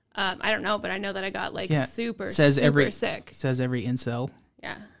 I don't know, but I know that I got super sick. Says every incel.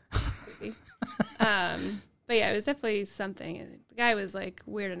 Yeah. But yeah, it was definitely something. The guy was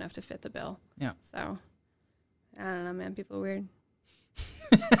weird enough to fit the bill. Yeah. So I don't know, man. People are weird.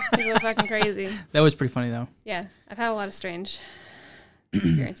 People are fucking crazy. That was pretty funny though. Yeah. I've had a lot of strange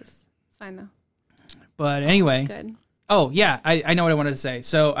experiences. It's fine though. But anyway. Good. Oh yeah, I know what I wanted to say.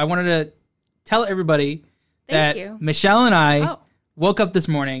 So I wanted to tell everybody that Michelle and I woke up this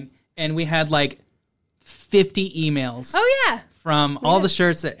morning and we had 50 emails. Oh yeah. From all the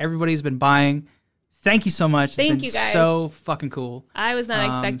shirts that everybody's been buying. Thank you so much. Thank you guys. So fucking cool. I was not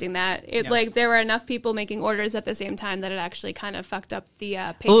expecting that. There were enough people making orders at the same time that it actually kind of fucked up the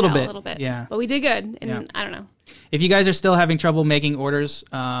PayPal a little bit. Yeah. But we did good. And I don't know. If you guys are still having trouble making orders,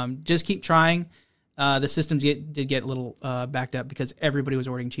 just keep trying. The systems did get a little backed up because everybody was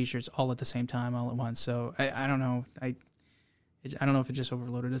ordering t-shirts all at the same time, all at once. So I don't know. I don't know if it just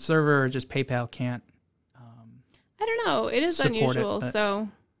overloaded the server or just PayPal can't. I don't know. It is unusual. So,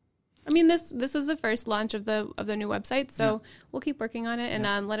 I mean, this was the first launch of the new website. So we'll keep working on it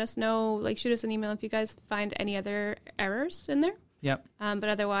and let us know. Shoot us an email if you guys find any other errors in there. Yep. But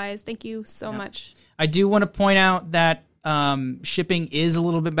otherwise, thank you so much. I do want to point out that shipping is a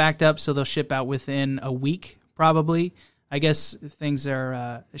little bit backed up, so they'll ship out within a week probably. I guess things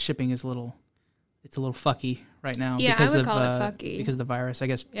are shipping is a little fucky right now because I would call it fucky because of the virus. I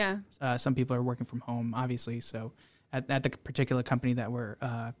guess some people are working from home, obviously. So at the particular company that we're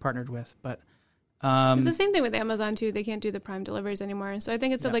partnered with, but it's the same thing with Amazon too. They can't do the Prime deliveries anymore, so I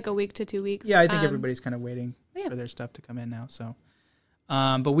think it's a week to 2 weeks. Yeah, I think everybody's kind of waiting for their stuff to come in now. So,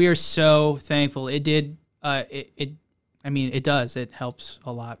 but we are so thankful. It did. It does. It helps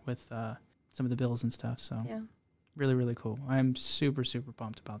a lot with some of the bills and stuff. So really, really cool. I'm super, super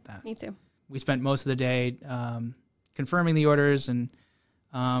pumped about that. Me too. We spent most of the day confirming the orders, and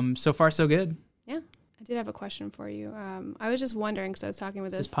so far, so good. Yeah. I did have a question for you. I was just wondering, because I was talking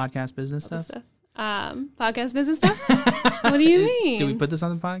with this podcast business stuff? Podcast business stuff? What do you mean? Do we put this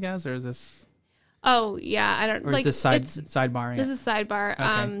on the podcast, or is this... Oh, yeah. I don't... Or is this sidebar? This is sidebar.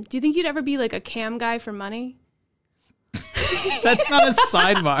 Okay. Do you think you'd ever be a cam guy for money? That's not a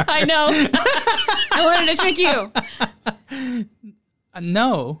sidebar. I know. I wanted to trick you.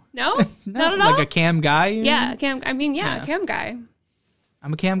 No. No? Not at all? A cam guy? Yeah, cam. I mean, a cam guy.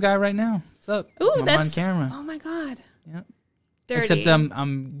 I'm a cam guy right now. What's up? Ooh, that's on camera. Oh my God. Yeah. Dirty. Except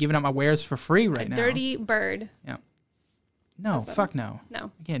I'm giving out my wares for free right now. Dirty bird. Yeah. No, fuck no. No.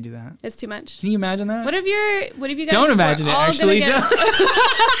 I can't do that. It's too much. Can you imagine that? What if you guys don't imagine it, actually.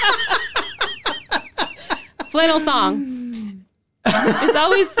 Flannel thong. It's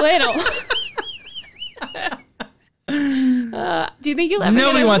always flannel. Do you think you'll ever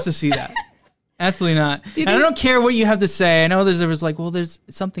Nobody wants to see that. Absolutely not. And I don't care what you have to say. I know there's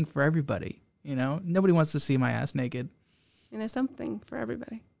something for everybody. Nobody wants to see my ass naked. And there's something for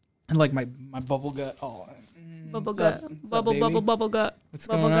everybody. And my bubble gut. Oh, bubble gut. Bubble gut. What's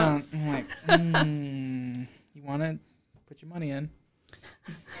going on? I'm like, you want it? Put your money in.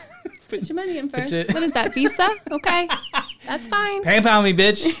 Put your money in first. What is that, Visa? Okay. That's fine. PayPal me,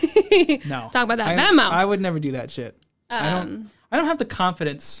 bitch. No. Talk about that Venmo. I would never do that shit. I don't have the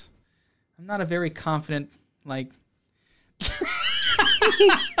confidence. I'm not a very confident,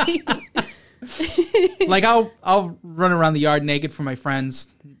 I'll run around the yard naked for my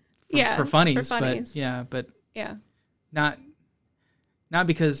friends for funnies. But not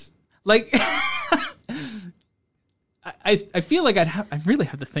because I feel like I really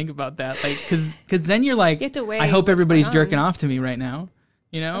have to think about that, because then you're like, you have to weigh I hope everybody's jerking off to me right now,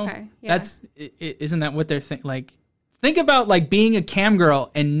 Okay, yeah. isn't that what they're Think about like being a cam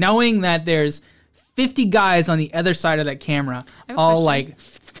girl and knowing that there's 50 guys on the other side of that camera, all like.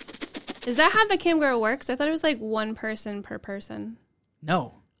 Is that how the cam girl works? I thought it was like one person per person.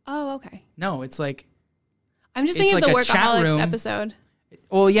 No. Oh, okay. No, it's like. I'm just thinking of the Workaholics episode.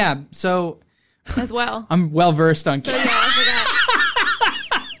 Well, yeah. So. As well. I'm well versed on. So yeah, I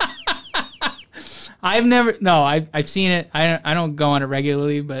forgot. I've seen it. I don't go on it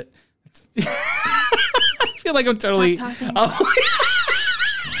regularly, but. I feel like I'm totally. Stop talking.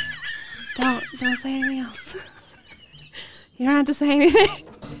 Don't say anything else. You don't have to say anything.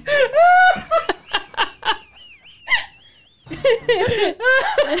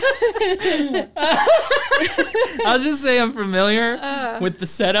 I'll just say I'm familiar with the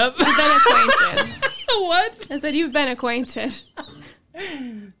setup. You've been acquainted. What? I said you've been acquainted.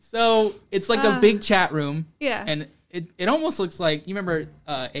 So it's like a big chat room. Yeah. And it almost looks like, you remember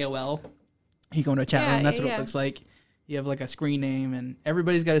AOL? You go into a chat room, that's what it looks like. You have like a screen name, and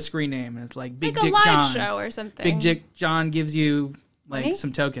everybody's got a screen name, and it's like Big Dick John. Like a live show or something. Big Dick John gives you like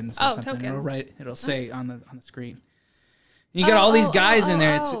some tokens or something. Tokens. It'll say on the screen. And you got all these guys in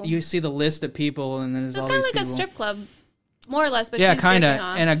there. You see the list of people, and then there's all these people. It's kind of like a strip club, more or less. But yeah, she's kind of.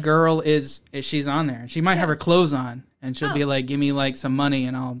 And a girl she's on there. She might have her clothes on, and she'll be like, "Give me like some money,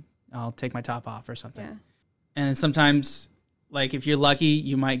 and I'll take my top off or something." Yeah. And sometimes, like if you're lucky,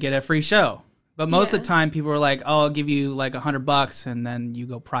 you might get a free show. But most of the time, people are like, "Oh, I'll give you like $100," and then you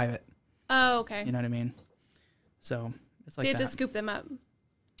go private. Oh, okay. You know what I mean? So it's like so you have to scoop them up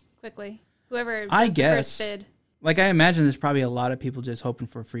quickly. Whoever does I the guess. first bid. Like I imagine, there's probably a lot of people just hoping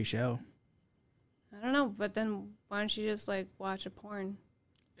for a free show. I don't know, but then why don't you just like watch a porn?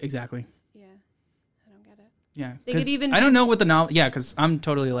 Exactly. Yeah, I don't get it. Yeah, they could even. I don't know what the knowledge. Yeah, because I'm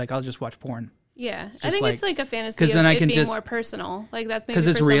totally like I'll just watch porn. Yeah, I think it's like a fantasy of then I it can being just, more personal. Like that's maybe because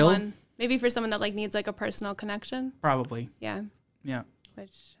it's real. Maybe for someone that like needs like a personal connection. Probably. Yeah. Yeah. Which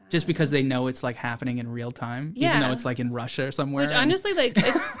just because they know it's like happening in real time, even though it's like in Russia or somewhere. Which honestly, like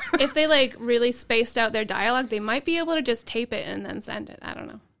if they like really spaced out their dialogue, they might be able to just tape it and then send it. I don't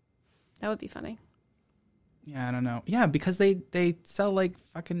know. That would be funny. Yeah, I don't know. Yeah, because they sell like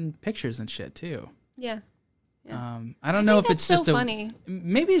fucking pictures and shit too. Yeah. I don't know if it's just funny.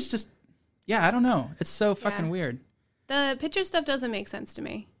 Maybe it's just. Yeah, I don't know. It's so fucking weird. The picture stuff doesn't make sense to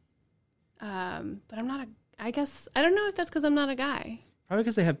me. But I'm not I guess I don't know if that's because I'm not a guy. Probably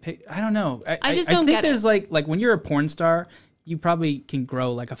because they have. I don't know. I just don't get it. I think there's like when you're a porn star, you probably can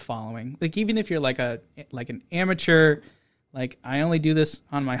grow like a following. Like even if you're like an amateur, like I only do this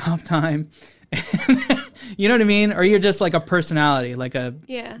on my off time. You know what I mean? Or you're just like a personality, like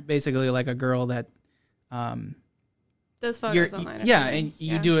basically like a girl that does photos online. Yeah, and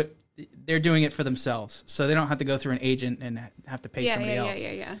you do it. They're doing it for themselves, so they don't have to go through an agent and have to pay somebody else.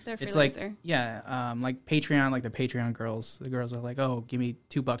 Yeah. They're freelancer. It's like like Patreon, like the Patreon girls. The girls are like, "Oh, give me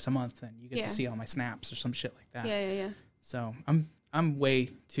 $2 a month, and you get to see all my snaps or some shit like that." Yeah. So I'm way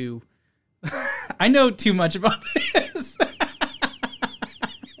too. I know too much about this.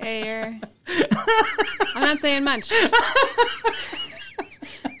 Hey, I'm not saying much.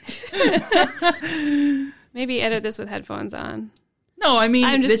 Maybe edit this with headphones on. No, I mean,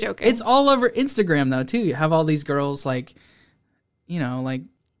 I'm just joking. It's all over Instagram, though, too. You have all these girls, like, like...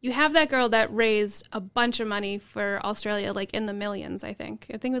 You have that girl that raised a bunch of money for Australia, like, in the millions, I think.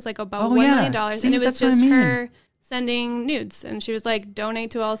 I think it was, like, about $1 million. See, and it was just her sending nudes. And she was like,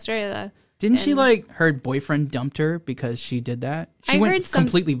 donate to Australia. Didn't she, like, her boyfriend dumped her because she did that? She went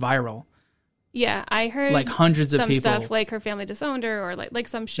completely viral. Yeah, I heard... Like, hundreds of people. Some stuff, like, her family disowned her, or, like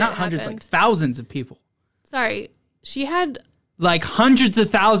some shit Not hundreds, like, thousands of people. Sorry. She had... Like hundreds of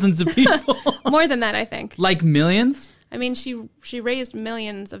thousands of people. More than that, I think. Like millions? I mean, she raised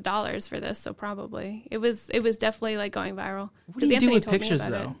millions of dollars for this, so probably. It was definitely like going viral. What do you do with pictures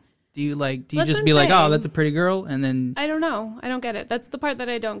though? Do you just be like, "Oh, that's a pretty girl," and then I don't know. I don't get it. That's the part that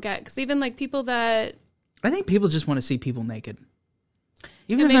I don't get, cuz even like people that I think people just want to see people naked.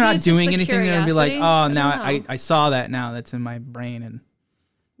 Even if they're not doing anything, they're going to be like, "Oh, now I saw that now. That's in my brain." And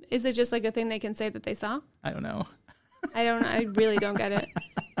is it just like a thing they can say that they saw? I don't know. I really don't get it.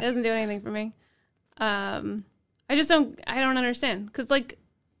 It doesn't do anything for me. I don't understand. Because, like,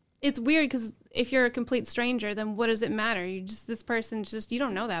 it's weird because if you're a complete stranger, then what does it matter? You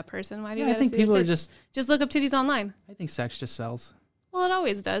don't know that person. Why do you gotta see people are just look up titties online? I think sex just sells. Well, it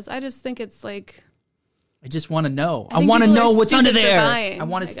always does. I just think it's like... I just want to know. I want to know what's under there. Buying, I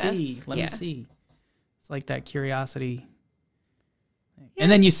want to see. Let me see. It's like that curiosity. Yeah.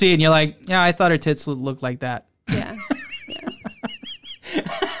 And then you see it and you're like, yeah, I thought her tits looked like that. Yeah.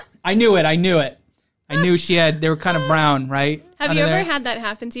 I knew it. I knew they were kind of brown, right? Have you ever had that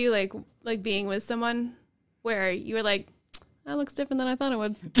happen to you, like being with someone where you were like, that looks different than I thought it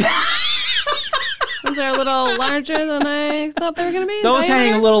would. Those are a little larger than I thought they were going to be. Those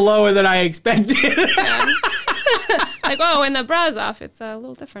hang a little lower than I expected. Yeah. Like, whoa, when the bra's off, it's a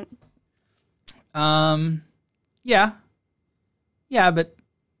little different. Yeah. Yeah, but,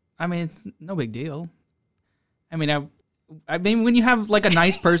 I mean, it's no big deal. I mean, when you have, like, a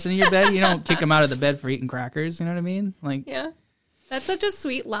nice person in your bed, you don't kick them out of the bed for eating crackers, you know what I mean? Like, yeah. That's such a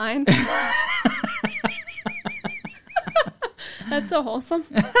sweet line. That's so wholesome,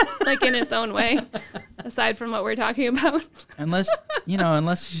 like in its own way, aside from what we're talking about. Unless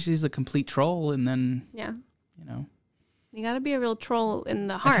she's a complete troll, and then, yeah, you got to be a real troll in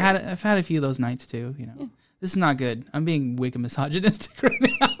the heart. I've had a few of those nights too, Yeah. This is not good. I'm being wicked misogynistic right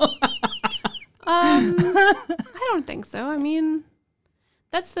now. I don't think so. I mean,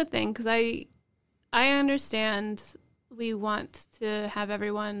 that's the thing, because I understand we want to have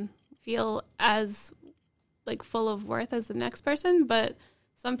everyone feel as like full of worth as the next person, but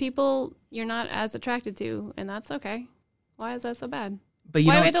some people you're not as attracted to, and that's okay. Why is that so bad? But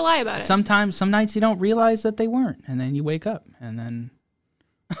why do we have to lie about it? Sometimes, some nights you don't realize that they weren't, and then you wake up, and then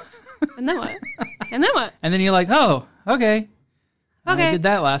and then what? And then what? And then you're like, oh, okay. Okay. I did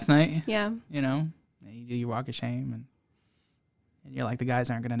that last night. Yeah. And you do your walk of shame, and you're like, the guys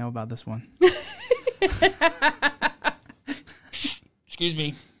aren't going to know about this one. Excuse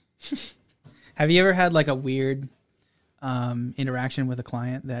me. Have you ever had like a weird interaction with a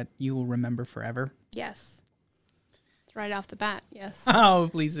client that you will remember forever? Yes. Right off the bat, yes. Oh,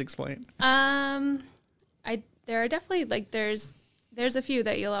 please explain. There are definitely like there's a few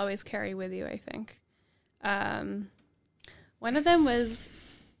that you'll always carry with you, I think. One of them was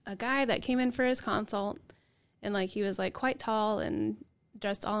a guy that came in for his consult, and like he was like quite tall and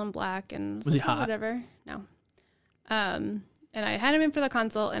dressed all in black, and was he hot? Whatever. No. And I had him in for the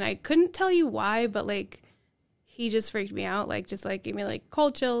consult, and I couldn't tell you why, but like he just freaked me out, like just like gave me like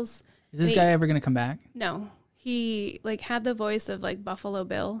cold chills. Is this guy ever gonna come back? No. He like had the voice of like Buffalo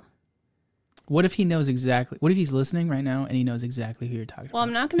Bill. What if he knows exactly? What if he's listening right now and he knows exactly who you're talking about? Well,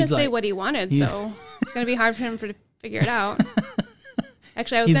 I'm not going to say what he wanted, so it's going to be hard for him to figure it out.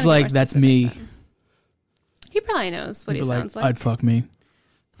 Actually, I was. He's like, that's me. He probably knows what he sounds like. I'd fuck me.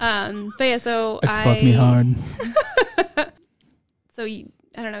 But yeah, so I'd fuck me hard. So I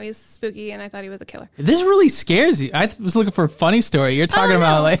don't know. He's spooky, and I thought he was a killer. This really scares you. I was looking for a funny story. You're talking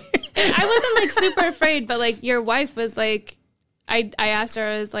about like. I wasn't like super afraid, but like your wife was like. I asked her,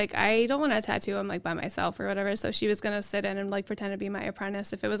 I was like, I don't want to tattoo him like by myself or whatever. So she was going to sit in and like pretend to be my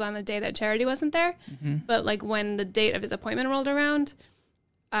apprentice if it was on the day that Charity wasn't there. Mm-hmm. But like when the date of his appointment rolled around,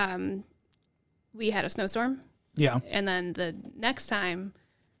 we had a snowstorm. Yeah. And then the next time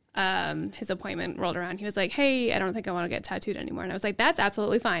his appointment rolled around, he was like, hey, I don't think I want to get tattooed anymore. And I was like, that's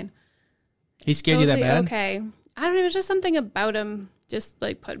absolutely fine. He scared you that bad? Okay. I don't know. It was just something about him just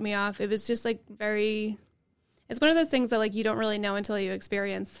like put me off. It was just like very... It's one of those things that like you don't really know until you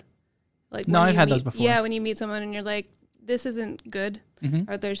experience. Like no, I've had those before. Yeah, when you meet someone and you're like, this isn't good.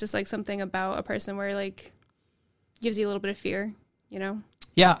 Mm-hmm. Or there's just like something about a person where like gives you a little bit of fear, you know?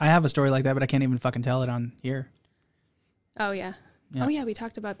 Yeah, I have a story like that, but I can't even fucking tell it on here. Oh, yeah. Oh, yeah, we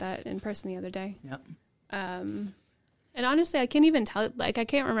talked about that in person the other day. Yep. And honestly, I can't even tell it. Like, I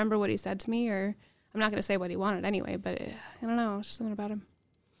can't remember what he said to me, or I'm not going to say what he wanted anyway, but I don't know. It's just something about him.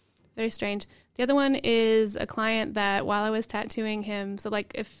 Very strange. The other one is a client that while I was tattooing him, so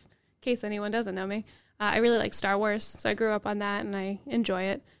like in case anyone doesn't know me, I really like Star Wars. So I grew up on that and I enjoy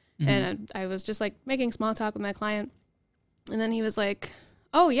it. Mm-hmm. And I was just like making small talk with my client. And then he was like,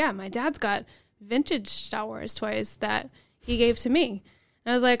 oh yeah, my dad's got vintage Star Wars toys that he gave to me.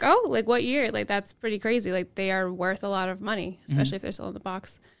 And I was like, oh, like what year? Like that's pretty crazy. Like they are worth a lot of money, especially if they're still in the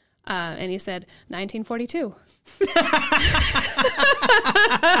box. And he said, 1942.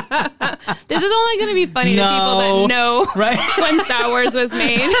 This is only going to be funny to people that know when Star Wars was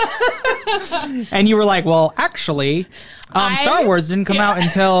made. And you were like, well, actually, Star Wars didn't come out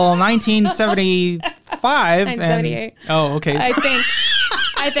until 1975. 1978. Oh, okay.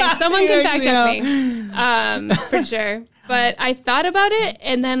 I think someone can fact check me for sure. But I thought about it,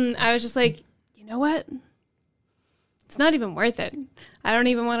 and then I was just like, you know what? It's not even worth it. I don't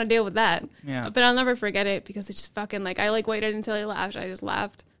even want to deal with that. Yeah. But I'll never forget it because it's just fucking like, I like waited until he laughed. I just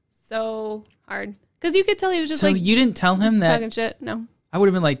laughed so hard. Because you could tell he was just so you didn't tell him that? Talking shit. No. I would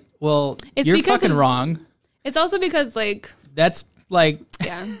have been like, well, you're fucking wrong. It's also because like. That's like.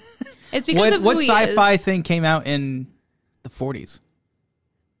 Yeah. It's because of who what sci-fi thing came out in the 40s?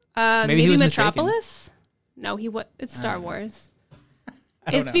 Maybe Metropolis? Mistaken. No, it's Star Wars.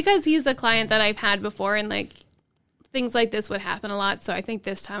 It's because he's a client that I've had before and like. things like this would happen a lot. So I think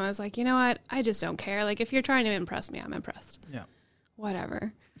this time I was like, you know what? I just don't care. Like, if you're trying to impress me, I'm impressed. Yeah.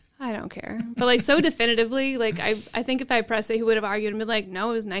 Whatever. I don't care. But like so definitively, like I think if I pressed it, he would have argued and been like, no,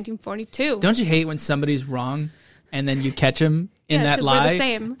 it was 1942. Don't you hate when somebody's wrong and then you catch them in that lie? We're the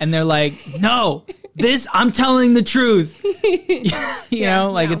same. And they're like, no, I'm telling the truth. you know,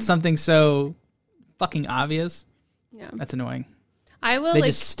 like it's something so fucking obvious. Yeah. That's annoying. They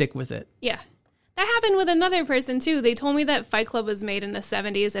just stick with it. Yeah. That happened with another person too. They told me that Fight Club was made in the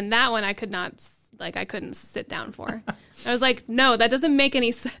 70s, and that one I couldn't sit down for. I was like, no, that doesn't make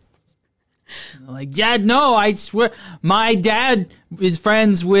any sense. Like, Dad, no, I swear, my dad is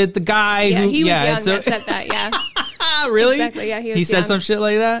friends with the guy who... He was young that said that, yeah. Really? Exactly, yeah, he said some shit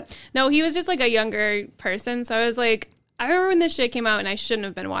like that? No, he was just like a younger person, so I was like, I remember when this shit came out and I shouldn't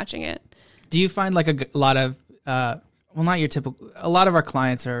have been watching it. Do you find like a lot of... well, not your typical... A lot of our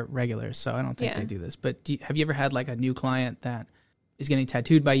clients are regulars, so I don't think they do this, but have you ever had like a new client that is getting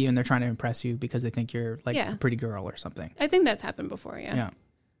tattooed by you and they're trying to impress you because they think you're like a pretty girl or something? I think that's happened before, yeah. Yeah.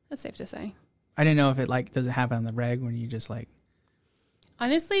 That's safe to say. I didn't know if it like does it happen on the reg when you just like...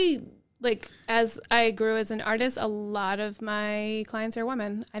 Honestly, like as I grew as an artist, a lot of my clients are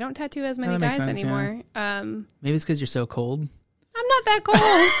women. I don't tattoo as many guys anymore. Yeah. Maybe it's because you're so cold. I'm not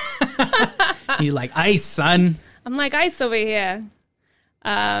that cold. You like ice, son. I'm like ice over here.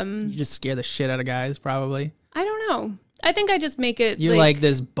 You just scare the shit out of guys, probably. I don't know. I think I just make it. You're like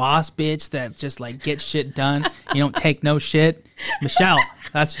this boss bitch that just like gets shit done. You don't take no shit. Michelle,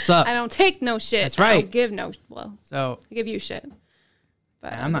 that's what's up. I don't take no shit. That's right. I don't give no. Well, so I give you shit.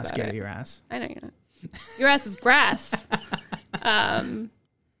 But I'm not scared of your ass. I know you're not. Your ass is grass. I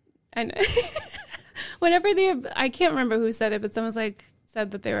know. Whenever I can't remember who said it, but someone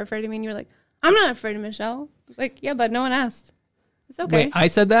said that they were afraid of me, and you were like, I'm not afraid of Michelle. I was like, yeah, but no one asked. It's okay. Wait, I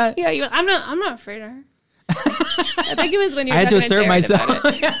said that? Yeah, I'm not afraid of her. I think it was when you were I had to talking assert myself.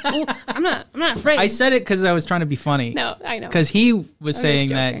 Well, I'm not afraid. I said it because I was trying to be funny. No, I know. Because he was saying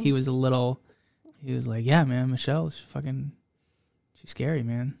that he was like, yeah, man, Michelle is she's scary,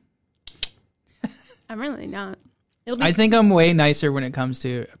 man. I'm really not. I think I'm way nicer when it comes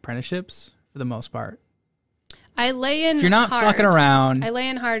to apprenticeships for the most part. I lay in. If you're not fucking around. I lay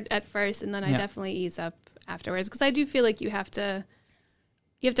in hard at first, and then I definitely ease up afterwards because I do feel like you have to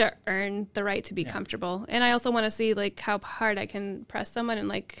earn the right to be comfortable. And I also want to see like how hard I can press someone and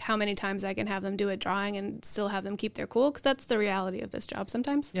like how many times I can have them do a drawing and still have them keep their cool, because that's the reality of this job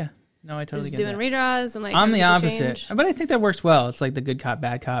sometimes. Yeah. No, I totally just get doing that. redraws and like I'm the opposite, but I think that works well. It's like the good cop,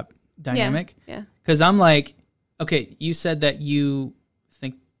 bad cop dynamic. Yeah. Because I'm like, okay, you said that you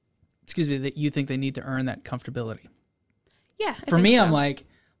think they need to earn that comfortability. Yeah. For me, I'm like,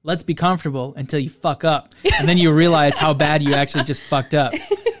 let's be comfortable until you fuck up. And then you realize how bad you actually just fucked up.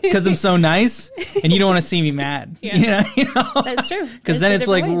 Because I'm so nice and you don't want to see me mad. Yeah. You know? That's true. Because then it's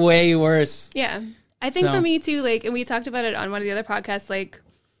like way worse. Yeah. I think for me too, like, and we talked about it on one of the other podcasts, like,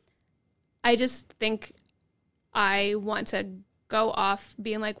 I just think I want to go off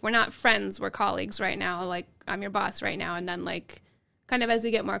being like, we're not friends, we're colleagues right now. Like, I'm your boss right now. And then like, kind of as we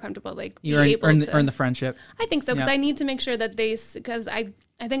get more comfortable, like you earn the friendship. I think so, because I need to make sure that because I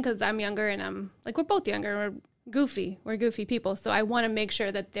think because I'm younger and I'm like, we're both younger, we're goofy people, so I want to make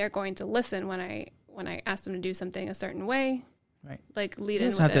sure that they're going to listen when I ask them to do something a certain way, right? Like lead in. You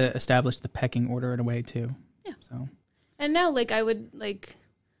also have to establish the pecking order in a way too. Yeah. So, and now like I would like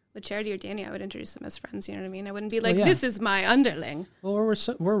with Charity or Danny, I would introduce them as friends. You know what I mean? I wouldn't be like, this is my underling. Well,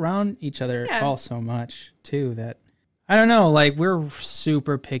 we're around each other all so much too that. I don't know, like we're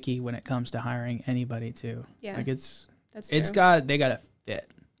super picky when it comes to hiring anybody too. Yeah. Like they gotta fit.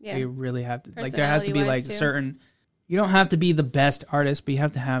 Yeah. They really have to, like there has to be like certain, you don't have to be the best artist, but you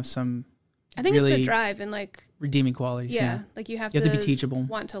have to have some I think really it's the drive and like redeeming qualities. Yeah. Like you have to be teachable.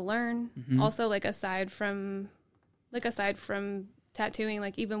 Want to learn. Mm-hmm. Also like aside from tattooing,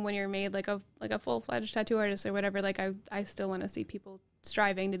 like even when you're made like a full-fledged tattoo artist or whatever, like I still want to see people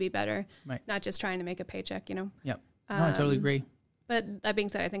striving to be better. Right. Not just trying to make a paycheck, you know? Yep. No, I totally agree. But that being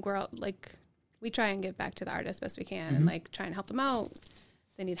said, I think we're all like, we try and give back to the artists best we can and like try and help them out.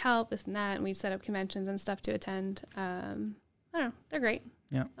 If they need help, this and that. And we set up conventions and stuff to attend. I don't know. They're great.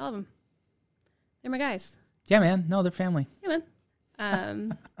 Yeah. All of them. They're my guys. Yeah, man. No, they're family. Yeah,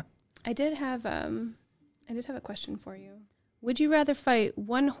 man. I did have a question for you. Would you rather fight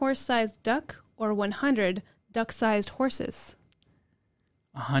one horse-sized duck or 100 duck-sized horses?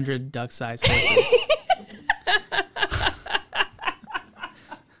 100 duck-sized horses.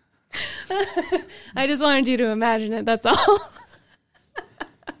 I just wanted you to imagine it, that's all.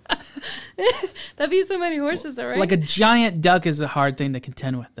 That'd be so many horses, though, right? Like a giant duck is a hard thing to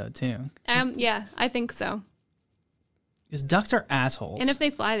contend with, though, too. Yeah, I think so. Because ducks are assholes. And if they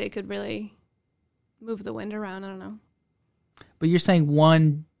fly, they could really move the wind around. I don't know. But you're saying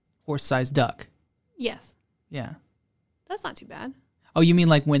one horse-sized duck. Yes. Yeah. That's not too bad. Oh, you mean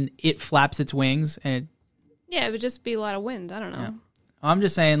like when it flaps its wings and it... Yeah, it would just be a lot of wind. I don't know. Yeah. I'm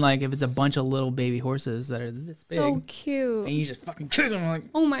just saying, like, if it's a bunch of little baby horses that are this big. So cute. And you just fucking kick them like...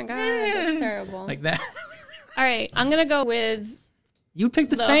 Oh my God, that's terrible. Like that. All right, I'm going to go with... You picked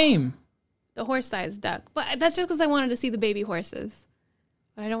the same. The horse-sized duck. But that's just because I wanted to see the baby horses.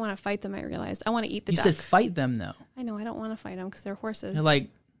 But I don't want to fight them, I realized. I want to eat the duck. You said fight them, though. I know, I don't want to fight them because they're horses. They're like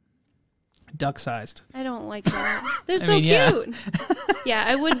duck-sized. I don't like that. They're so cute. Yeah,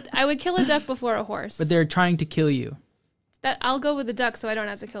 I would kill a duck before a horse. But they're trying to kill you. I'll go with the duck so I don't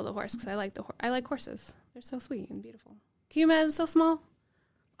have to kill the horse because I like horses. They're so sweet and beautiful. Can you imagine so small?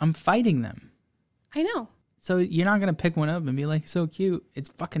 I'm fighting them. I know. So you're not going to pick one up and be like, so cute. It's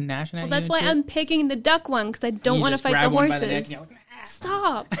fucking gnashing at you. Well, that's why I'm picking the duck one because I don't want to fight the horses. Like,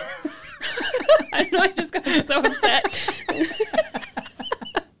 stop. I don't know. I just got so upset.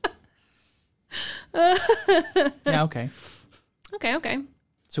 Yeah, okay. Okay.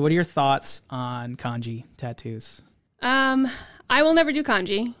 So what are your thoughts on kanji tattoos? I will never do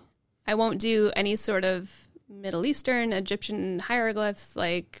kanji. I won't do any sort of Middle Eastern, Egyptian hieroglyphs.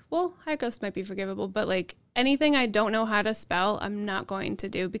 Hieroglyphs might be forgivable, but like anything I don't know how to spell, I'm not going to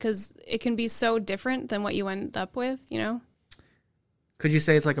do because it can be so different than what you end up with, you know? Could you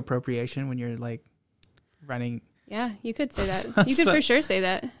say it's like appropriation when you're like running? Yeah, you could say that. You could for sure say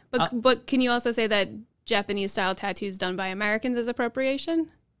that. But can you also say that Japanese style tattoos done by Americans is appropriation?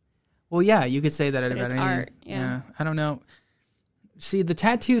 Well, yeah, you could say that about it's art. Yeah, I don't know. See, the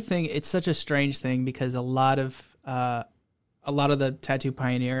tattoo thing, it's such a strange thing because a lot of the tattoo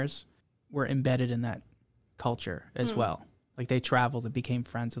pioneers were embedded in that culture as well. Like they traveled and became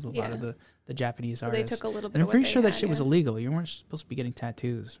friends with a lot of the Japanese artists. They took a little bit. And I'm pretty sure that had, shit was illegal. You weren't supposed to be getting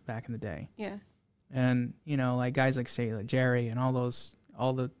tattoos back in the day. Yeah. And like guys like say like Jerry and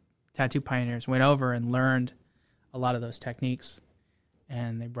all the tattoo pioneers went over and learned a lot of those techniques,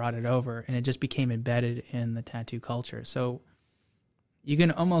 and they brought it over, and it just became embedded in the tattoo culture. So you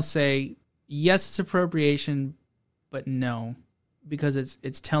can almost say yes, it's appropriation, but no, because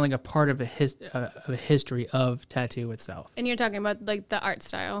it's telling a part of a history of tattoo itself. And you're talking about like the art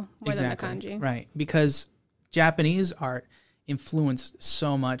style more than the kanji, right? Because Japanese art influenced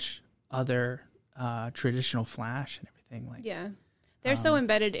so much other traditional flash and everything. Like they're so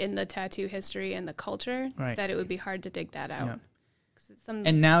embedded in the tattoo history and the culture that it would be hard to dig that out. Yeah.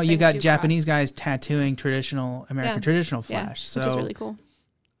 And now you got Japanese guys tattooing traditional American traditional flash, so which is really cool.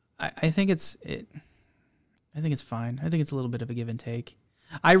 I think it's fine. I think it's a little bit of a give and take.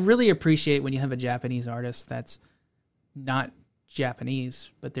 I really appreciate when you have a Japanese artist that's not Japanese,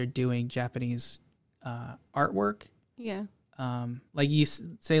 but they're doing Japanese artwork. Yeah. Like you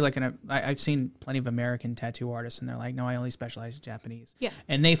say, like I've seen plenty of American tattoo artists, and they're like, no, I only specialize in Japanese. Yeah.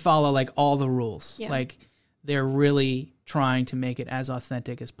 And they follow like all the rules. Yeah. Like they're really trying to make it as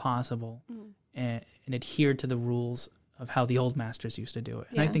authentic as possible and adhere to the rules of how the old masters used to do it.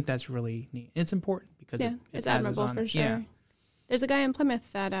 And I think that's really neat. It's important because it's admirable for sure. Yeah. There's a guy in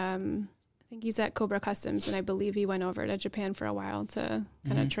Plymouth that I think he's at Cobra Customs, and I believe he went over to Japan for a while to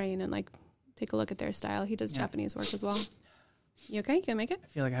kind of train and like take a look at their style. He does Japanese work as well. You okay? You can make it? I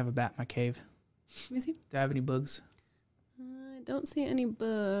feel like I have a bat in my cave. Let me see. Do I have any bugs? I don't see any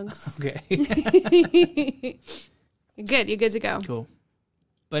bugs. Okay. You're good. You're good to go. Cool.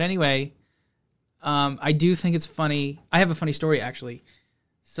 But anyway, I do think it's funny. I have a funny story, actually.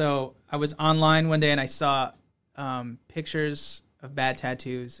 So I was online one day, and I saw pictures of bad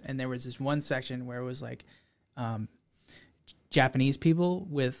tattoos, and there was this one section where it was like Japanese people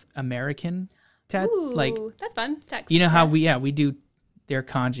with American Ooh, like that's fun. Text. You know how we do their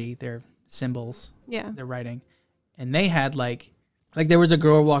kanji, their symbols, their writing, and they had like there was a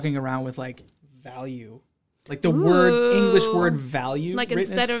girl walking around with like value, like the English word value, like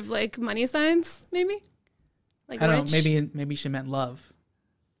instead of like money signs, maybe. Like I don't rich? know. Maybe she meant love,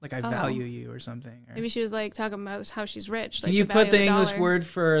 like I value you or something. Or, maybe she was like talking about how she's rich. Like can you put the English word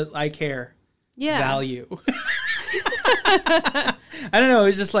for I care? Yeah, value. I don't know.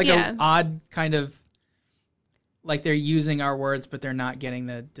 It's just like an odd kind of like they're using our words, but they're not getting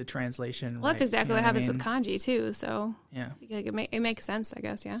the translation. Well, that's exactly what happens with kanji too. So yeah, it makes sense, I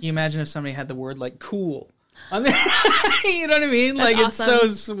guess. Yeah. Can you imagine if somebody had the word like cool on there? You know what I mean? That's like awesome.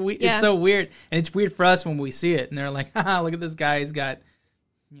 It's so sweet. Yeah. It's so weird, and it's weird for us when we see it, and they're like, "Haha, look at this guy. He's got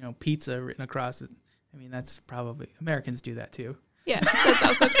pizza written across it." I mean, that's probably Americans do that too. Yeah, that's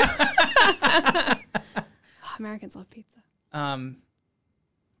also true. Americans love pizza.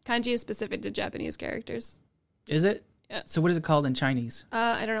 Kanji is specific to Japanese characters. Is it? Yeah. So what is it called in Chinese?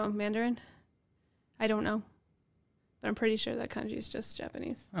 I don't know. Mandarin? I don't know. But I'm pretty sure that kanji is just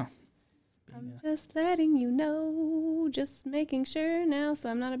Japanese. Oh. I'm just letting you know. Just making sure now so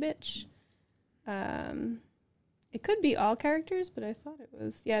I'm not a bitch. It could be all characters, but I thought it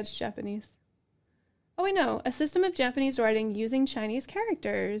was... Yeah, it's Japanese. Oh, wait, no. A system of Japanese writing using Chinese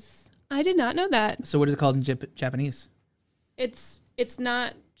characters. I did not know that. So what is it called in Japanese? It's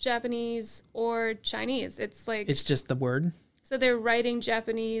not Japanese or Chinese. It's like... It's just the word? So they're writing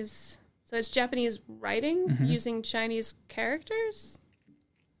Japanese... So it's Japanese writing using Chinese characters?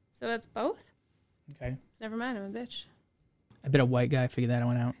 So that's both? Okay. So never mind, I'm a bitch. I bet a white guy figured that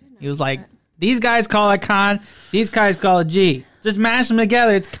one out. He was like, these guys call it kan, these guys call it ji. Just mash them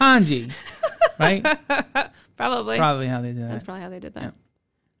together, it's kanji. Right? Probably. Probably how they did that. That's probably how they did that.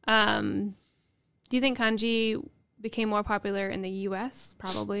 Yeah. Do you think kanji became more popular in the U.S.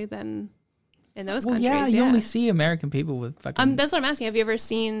 probably than in those countries? Yeah, you only see American people with fucking... That's what I'm asking. Have you ever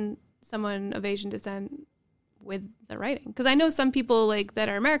seen someone of Asian descent with the writing? Because I know some people like that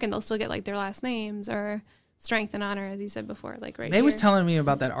are American, they'll still get like their last names or strength and honor, as you said before, like right They was telling me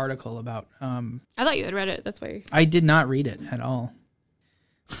about that article about... I thought you had read it. That's why... I did not read it at all.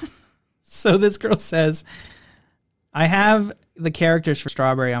 So this girl says, I have the characters for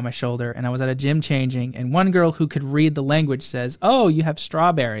strawberry on my shoulder, and I was at a gym changing, and one girl who could read the language says, oh, you have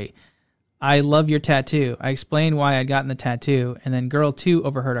strawberry. I love your tattoo. I explained why I'd gotten the tattoo, and then girl 2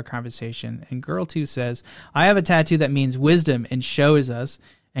 overheard our conversation, and girl 2 says, I have a tattoo that means wisdom and shows us,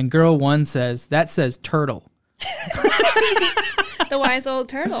 and girl 1 says, that says turtle. The wise old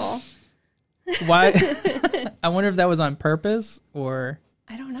turtle. Why? I wonder if that was on purpose, or...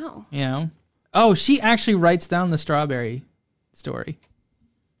 I don't know. You know? Oh, she actually writes down the strawberry story.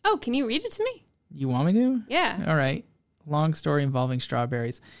 Oh, can you read it to me? You want me to? Yeah. All right. Long story involving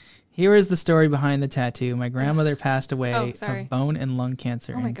strawberries. Here is the story behind the tattoo. My grandmother passed away of bone and lung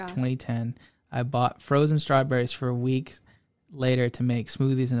cancer in 2010. I bought frozen strawberries for a week later to make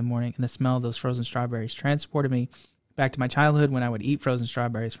smoothies in the morning, and the smell of those frozen strawberries transported me back to my childhood when I would eat frozen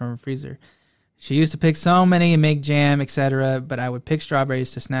strawberries from a freezer. She used to pick so many and make jam, etc., but I would pick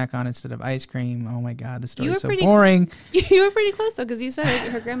strawberries to snack on instead of ice cream. Oh my God, the story is so boring. You were pretty close, though, because you said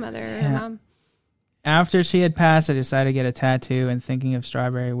her grandmother or her mom. After she had passed, I decided to get a tattoo and thinking of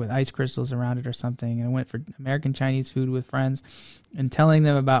strawberry with ice crystals around it or something. And I went for American Chinese food with friends and telling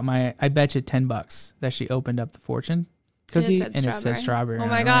them about my, I bet you $10 that she opened up the fortune cookie and it said strawberry. Oh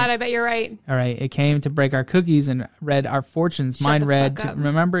my God, I bet you're right. All right. It came to break our cookies and read our fortunes. Mine read, to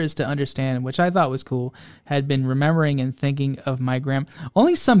remember is to understand, which I thought was cool. Had been remembering and thinking of my grandma.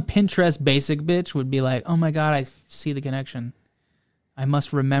 Only some Pinterest basic bitch would be like, oh my God, I see the connection. I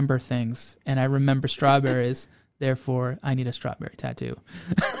must remember things, and I remember strawberries. Therefore, I need a strawberry tattoo.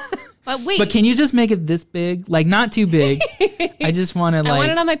 But wait. But can you just make it this big? Like, not too big. I just want to, like... I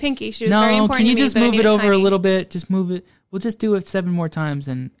want it on my pinky. She was very important to me, can you just move it over a little bit? Just move it. We'll just do it 7 more times,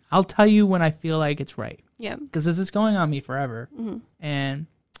 and I'll tell you when I feel like it's right. Yeah. Because this is going on me forever. Mm-hmm. And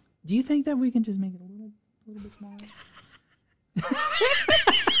do you think that we can just make it a little bit smaller?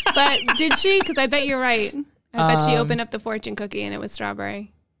 But did she? Because I bet you're right. I bet she opened up the fortune cookie and it was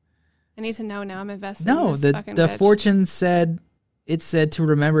strawberry. I need to know now. I'm invested in this fucking the bitch. fortune said, it said to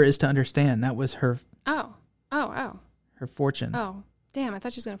remember is to understand. That was her. Oh. Her fortune. Oh, damn. I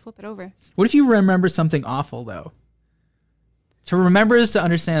thought she was going to flip it over. What if you remember something awful, though? To remember is to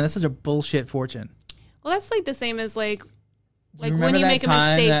understand. That's such a bullshit fortune. Well, that's like the same as like when you make a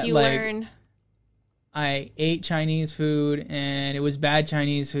mistake, you learn. I ate Chinese food and it was bad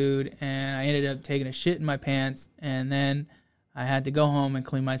Chinese food and I ended up taking a shit in my pants and then I had to go home and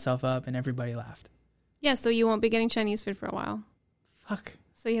clean myself up and everybody laughed. Yeah, so you won't be getting Chinese food for a while. Fuck.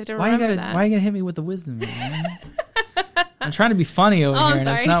 So you have to remember that. Why are you going to hit me with the wisdom, man? I'm trying to be funny over here and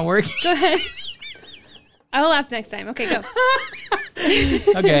it's not working. Go ahead. I'll laugh next time. Okay, go.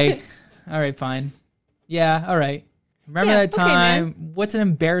 Okay. All right, fine. Yeah, all right. Remember that time? Okay, what's an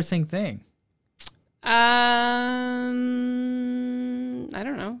embarrassing thing? I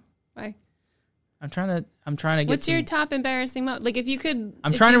don't know. Why? I'm trying to get. What's your top embarrassing moment? Like if you could.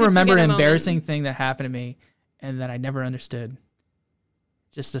 I'm trying to remember an embarrassing thing that happened to me, and that I never understood.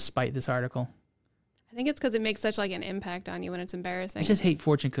 Just despite this article. I think it's because it makes such like an impact on you when it's embarrassing. I just hate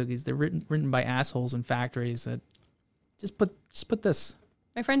fortune cookies. They're written by assholes in factories that just put this.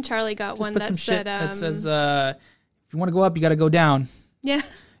 My friend Charlie got one that said that says if you want to go up, you got to go down. Yeah.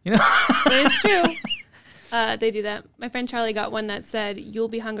 You know, but it's true. They do that. My friend Charlie got one that said, "You'll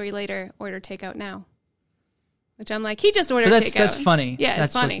be hungry later. Order takeout now." Which I'm like, he just ordered takeout. That's funny. Yeah,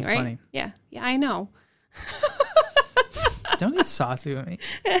 it's funny, right? Funny. Yeah, I know. Don't get saucy with me.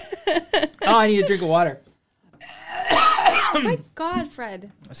 Oh, I need a drink of water. Oh my God,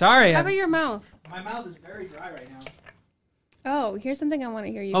 Fred. Sorry. Cover your mouth. My mouth is very dry right now. Oh, here's something I want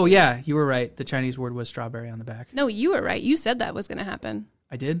to hear you do. Yeah, you were right. The Chinese word was strawberry on the back. No, you were right. You said that was going to happen.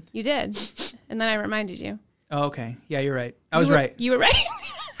 I did? You did. And then I reminded you. Oh, okay. Yeah, you're right. I was right. You were right.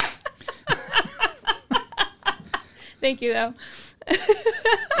 Thank you, though.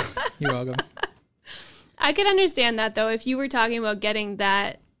 You're welcome. I could understand that, though, if you were talking about getting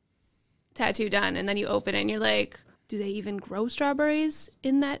that tattoo done and then you open it and you're like, do they even grow strawberries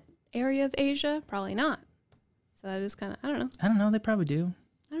in that area of Asia? Probably not. So I just kind of, I don't know. They probably do.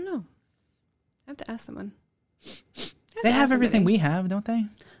 I don't know. I have to ask someone. They have everything we have, don't they?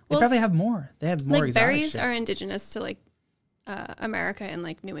 They probably have more. They have more exotic berries shit. are indigenous to America and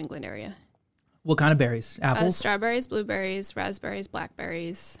New England area. What kind of berries? Apples? Strawberries, blueberries, raspberries,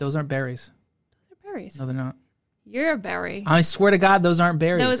 blackberries. Those aren't berries. Those are berries. No, they're not. You're a berry. I swear to God, those aren't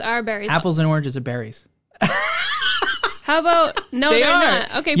berries. Those are berries. Apples and oranges are berries. How about no? They're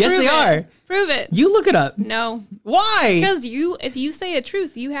not. Okay, yes, prove they are. Prove it. You look it up. No. Why? Because if you say a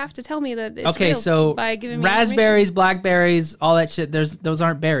truth, you have to tell me that it's real so by giving me raspberries, blackberries, all that shit. Those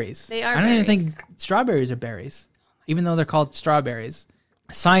aren't berries. They are. I don't even think strawberries are berries, even though they're called strawberries.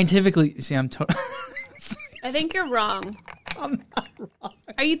 Scientifically, see, I'm totally. I think you're wrong. I'm not wrong.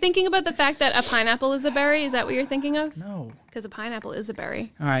 Are you thinking about the fact that a pineapple is a berry? Is that what you're thinking of? No. Because a pineapple is a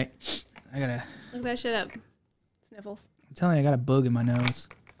berry. All right. I gotta look that shit up. Sniffles. I'm telling you, I got a bug in my nose.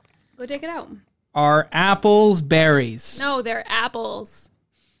 Go take it out. Are apples berries? No, they're apples.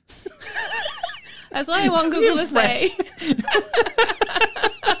 That's what I want Google to say.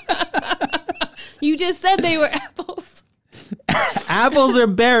 You just said they were apples. Apples are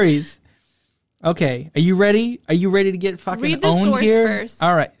berries. Okay, are you ready? Are you ready to get fucking read the owned source here? first?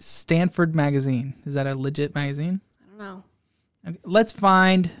 All right, Stanford Magazine. Is that a legit magazine? I don't know. Okay, let's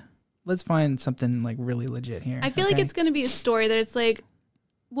find something like really legit here. I feel like it's going to be a story that it's like,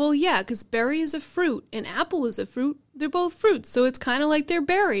 well, yeah, because berry is a fruit and apple is a fruit. They're both fruits, so it's kind of like they're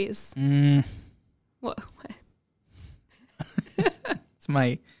berries. What? It's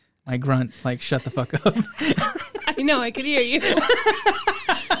my grunt. Like, shut the fuck up. I know. I could hear you.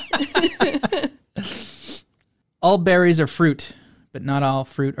 All berries are fruit, but not all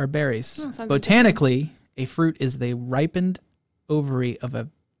fruit are berries. Oh, Botanically, a fruit is the ripened ovary of a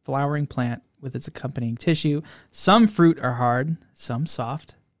flowering plant with its accompanying tissue. Some fruit are hard, some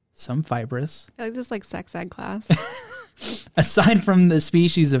soft, some fibrous. I feel like this is like sex ed class. Aside from the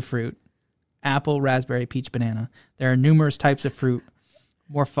species of fruit, apple, raspberry, peach, banana, there are numerous types of fruit,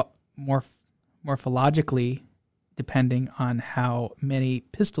 morphologically depending on how many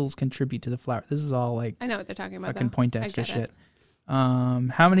pistils contribute to the flower. This is all like I know what they're talking about. Fucking Poindexter shit.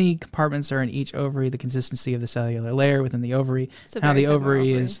 How many compartments are in each ovary, the consistency of the cellular layer within the ovary, how the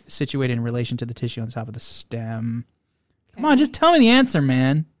ovary is situated in relation to the tissue on the top of the stem. Okay. Come on, just tell me the answer,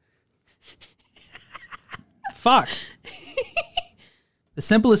 man. Fuck. The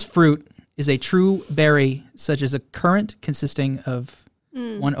simplest fruit is a true berry, such as a currant consisting of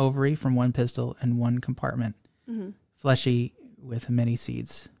one ovary from one pistil and one compartment, fleshy with many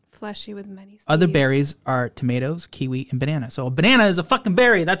seeds. Fleshy with many seeds. Other berries are tomatoes, kiwi, and banana. So a banana is a fucking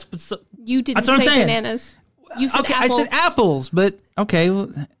berry. That's what's, you didn't that's what say I'm saying. Bananas. You said okay, apples. I said apples, but okay.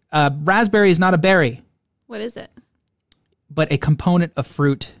 Raspberry is not a berry. What is it? But a component of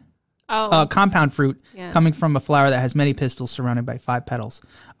fruit. Oh. Compound fruit coming from a flower that has many pistils surrounded by 5 petals.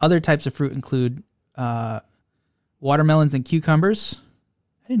 Other types of fruit include watermelons and cucumbers.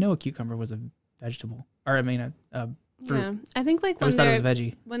 I didn't know a cucumber was a vegetable. Or I mean a fruit. Yeah, I think like I always thought it was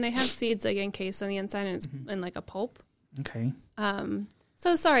veggie. When they have seeds like encased on the inside and it's in like a pulp. Okay.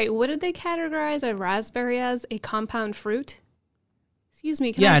 So sorry, what did they categorize a raspberry as? A compound fruit? Excuse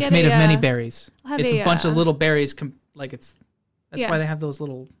me. Can I get it's made of many berries. It's a bunch of little berries. That's why they have those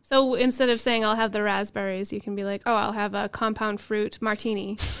little. So instead of saying I'll have the raspberries, you can be like, oh, I'll have a compound fruit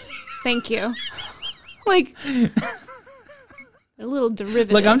martini. Thank you. Like a little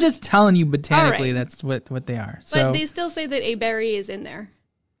derivative. Look, I'm just telling you botanically that's what they are. So, but they still say that a berry is in there.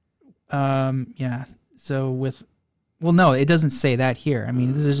 Yeah. So no, it doesn't say that here. I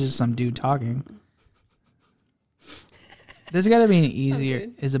mean, this is just some dude talking. There's got to be an easier.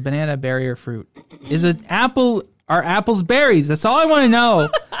 Is a banana a berry or fruit? Is an apple? Are apples berries? That's all I want to know.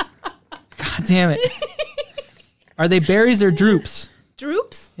 God damn it. Are they berries or drupes?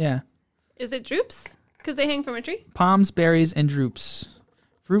 Drupes? Yeah. Is it drupes? Because they hang from a tree? Palms, berries, and drupes.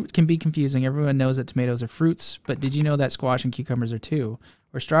 Fruit can be confusing. Everyone knows that tomatoes are fruits, but did you know that squash and cucumbers are too?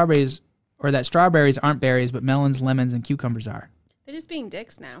 Or that strawberries aren't berries, but melons, lemons, and cucumbers are? They're just being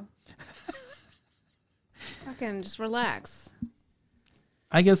dicks now. Fucking just relax.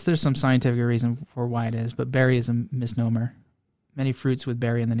 I guess there's some scientific reason for why it is, but berry is a misnomer. Many fruits with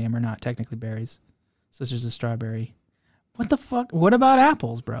berry in the name are not technically berries, such as a strawberry. What the fuck? What about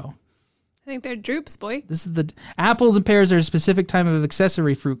apples, bro? I think they're drupes, boy. This is the apples and pears are a specific type of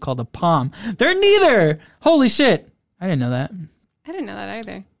accessory fruit called a palm. They're neither. Holy shit! I didn't know that. I didn't know that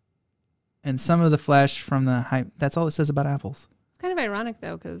either. And some of the flesh from the hype. That's all it says about apples. It's kind of ironic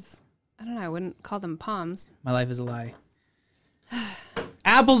though, because I don't know. I wouldn't call them palms. My life is a lie.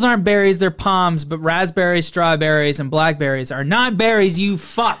 Apples aren't berries; they're palms. But raspberries, strawberries, and blackberries are not berries. You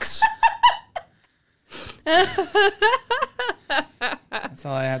fucks. That's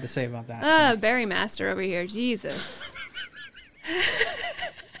all I have to say about that. Berry master over here. Jesus.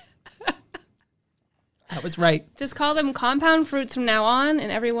 That was right. Just call them compound fruits from now on,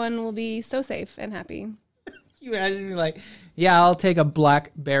 and everyone will be so safe and happy. You imagine me like, yeah, I'll take a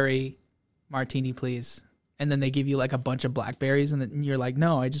blackberry martini, please. And then they give you like a bunch of blackberries, and then you're like,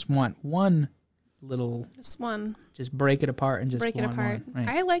 no, I just want one little. Just one. Just break it apart and just break it apart. Right.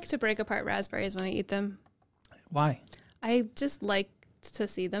 I like to break apart raspberries when I eat them. Why? I just like to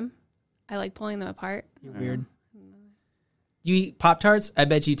see them. I like pulling them apart. You're weird. You eat Pop-Tarts? I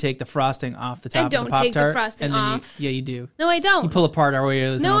bet you take the frosting off the top of the Pop-Tart. I don't take the frosting off. Yeah, you do. No, I don't. You pull apart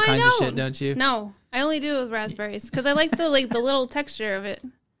Oreos and all kinds of shit, don't you? No, I only do it with raspberries because I like the little texture of it.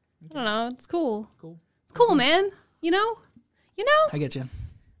 I don't know. It's cool. Cool. It's cool, man. You know? I get you.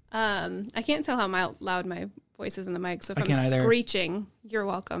 I can't tell how loud my voice is in the mic, so if I'm either. screeching, you're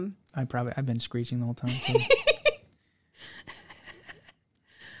welcome. I've been screeching the whole time. So.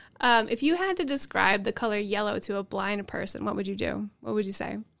 If you had to describe the color yellow to a blind person, what would you do? What would you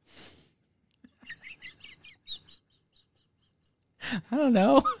say? I don't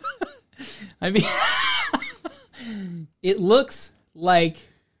know. I mean, it looks like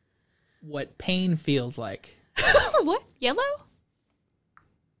what pain feels like. What? Yellow?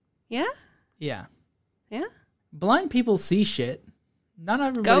 Yeah? Yeah. Yeah? Blind people see shit. Not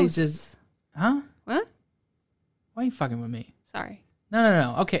everybody's just... Huh? What? Why are you fucking with me? Sorry.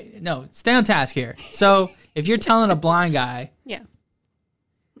 No. Okay, no. Stay on task here. So, if you're telling a blind guy... Yeah.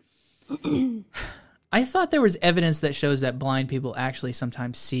 I thought there was evidence that shows that blind people actually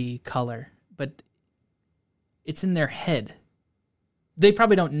sometimes see color, but it's in their head. They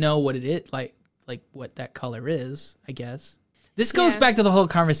probably don't know what it is, like what that color is, I guess. This goes back to the whole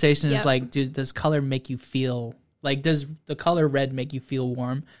conversation. Is like, does color make you feel... Like, does the color red make you feel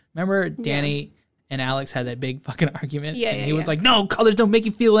warm? Remember Danny and Alex had that big fucking argument? Yeah, and he was like, no, colors don't make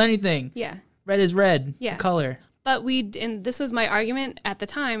you feel anything. Yeah. Red is red. Yeah. It's a color. But and this was my argument at the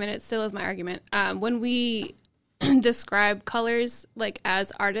time, and it still is my argument. When we describe colors, like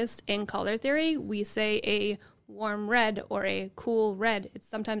as artists in color theory, we say a warm red or a cool red.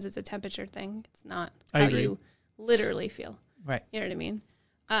 Sometimes it's a temperature thing. It's not how you literally feel. Right. You know what I mean?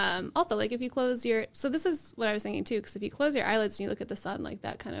 Also, like if you close so this is what I was thinking too, because if you close your eyelids and you look at the sun, like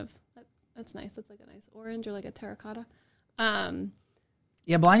that kind of, that's nice. That's like a nice orange or like a terracotta.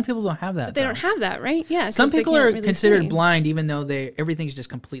 Yeah, blind people don't have that. But they don't have that, right? Yeah. Some people are really considered blind, even though everything's just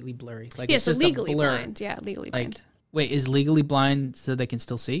completely blurry. Like it's so just legally a blur. blind. Yeah, legally blind. Wait, is legally blind so they can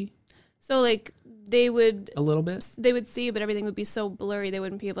still see? So like they would a little bit. They would see, but everything would be so blurry they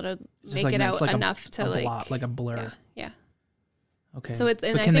wouldn't be able to make it out enough to like a blur. Yeah. Okay. So it's,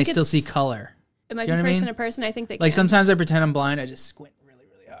 and but can they still see color? It might be person to person. I think they can. Like sometimes I pretend I'm blind. I just squint really,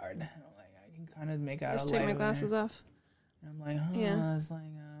 really hard. And I'm like, I can kind of make out. Just take my glasses off. And I'm like, it's like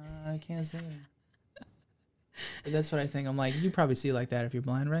I can't see. But that's what I think. I'm like, you probably see like that if you're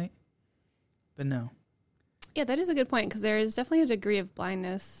blind, right? But no. Yeah, that is a good point because there is definitely a degree of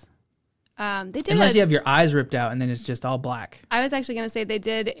blindness. Unless you have your eyes ripped out and then it's just all black. I was actually going to say they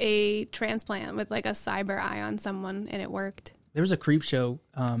did a transplant with like a cyber eye on someone and it worked. There was a Creep Show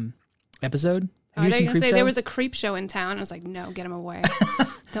episode. I was going to say there was a Creep Show in town. I was like, no, get him away.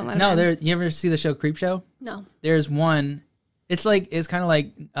 Don't let him in. You ever see the show Creep Show? No. There's one. It's kind of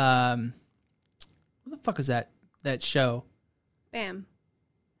like, what the fuck was that show? Bam.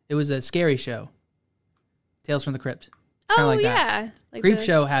 It was a scary show. Tales from the Crypt. Oh, like yeah. Like Creep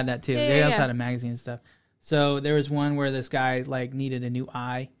Show had that too. They also had a magazine and stuff. So there was one where this guy like needed a new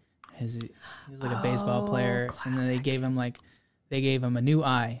eye. He was like a baseball player. Classic. And then they gave him a new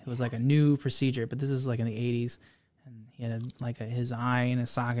eye. It was like a new procedure, but this is like in the 80s. And he had his eye in a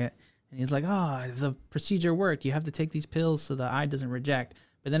socket. And he's like, the procedure worked. You have to take these pills so the eye doesn't reject.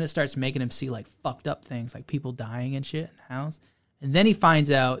 But then it starts making him see like fucked up things, like people dying and shit in the house. And then he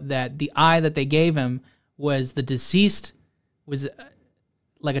finds out that the eye that they gave him was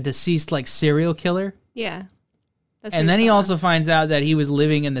like a deceased like serial killer. Yeah. And then he also finds out that he was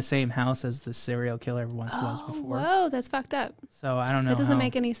living in the same house as the serial killer once was before. Whoa, that's fucked up. So I don't know. That doesn't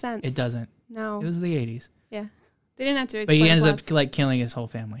make any sense. It doesn't. No. It was the 80s. Yeah. They didn't have to explain. But he ends up like killing his whole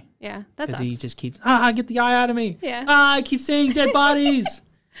family. Yeah, that's because he just keeps get the eye out of me. Yeah, I keep seeing dead bodies.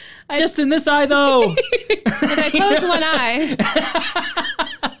 Just in this eye though. If I close one eye,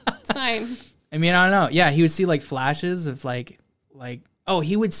 it's fine. I mean, I don't know. Yeah, he would see like flashes of like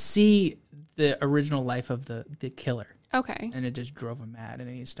he would see the original life of the killer. Okay. And it just drove him mad, and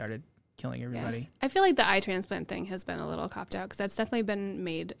he started killing everybody. Yeah. I feel like the eye transplant thing has been a little copped out because that's definitely been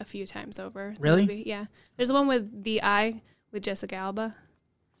made a few times over. Really? Yeah. There's the one with the eye with Jessica Alba.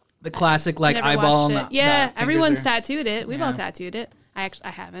 The classic like eyeball. Yeah, everyone's tattooed it. We've all tattooed it. I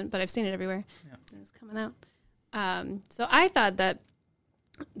haven't, but I've seen it everywhere. Yeah. It's coming out. So I thought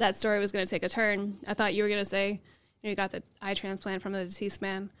that story was going to take a turn. I thought you were going to say, you got the eye transplant from the deceased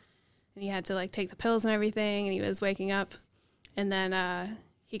man, and he had to like take the pills and everything, and he was waking up, and then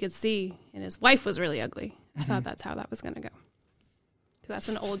he could see, and his wife was really ugly. I thought that's how that was going to go. So that's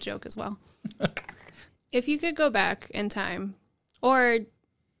an old joke as well. If you could go back in time, or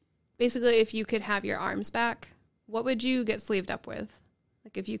basically if you could have your arms back, what would you get sleeved up with?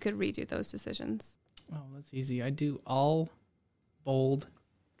 Like if you could redo those decisions. Oh, that's easy. I do all bold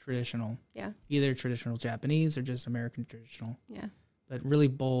traditional. Yeah. Either traditional Japanese or just American traditional. Yeah. But really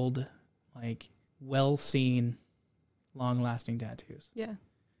bold, like well-seen, long-lasting tattoos. Yeah.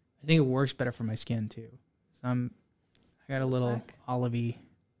 I think it works better for my skin too. So I got a little olivey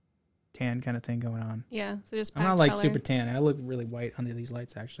tan kind of thing going on. Yeah. So just I'm not like super tan. I look really white under these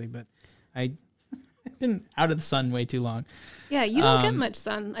lights actually, but I've been out of the sun way too long. Yeah, you don't get much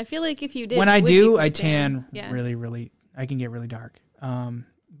sun. I feel like if you did, when I do, I tan really. I can get really dark.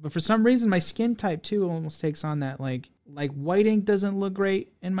 But for some reason, my skin type too almost takes on that like white ink doesn't look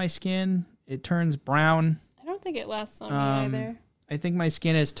great in my skin. It turns brown. I don't think it lasts on me either. I think my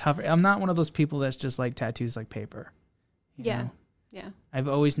skin is tougher. I'm not one of those people that's just like tattoos like paper. You know? Yeah. I've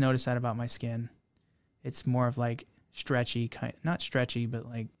always noticed that about my skin. It's more of like stretchy not stretchy, but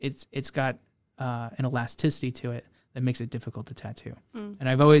like it's got an elasticity to it that makes it difficult to tattoo. And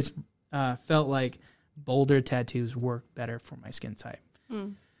I've always felt like bolder tattoos work better for my skin type.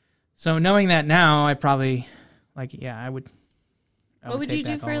 So knowing that now, I probably I would. What would you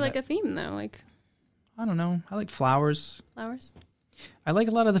do for like a theme though? Like, I don't know. I like flowers. Flowers? I like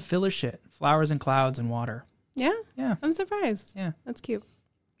a lot of the filler shit. Flowers and clouds and water. Yeah? Yeah. I'm surprised. Yeah. That's cute.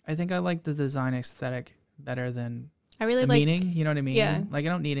 I think I like the design aesthetic better than I really the like meaning. You know what I mean? Yeah. Like I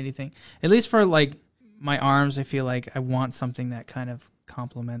don't need anything. At least for like my arms, I feel like I want something that kind of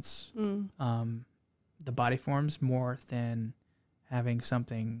complements the body forms more than having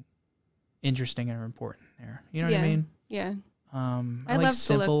something interesting or important there. You know what I mean? Yeah. I love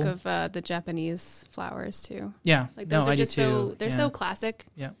simple. the look of the Japanese flowers too. Yeah. Like those are just so they're so classic.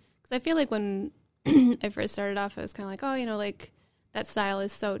 Yeah. Because I feel like when I first started off, I was kind of like, oh, like that style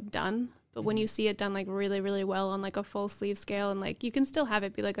is so done. But when you see it done like really, really well on like a full sleeve scale, and like you can still have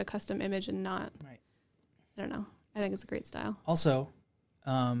it be like a custom image and not. Right. I don't know. I think it's a great style. Also,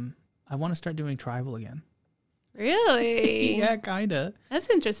 I want to start doing tribal again. Really? Yeah, kinda. That's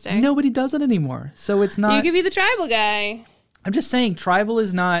interesting. Nobody does it anymore, so it's not. You could be the tribal guy. I'm just saying, tribal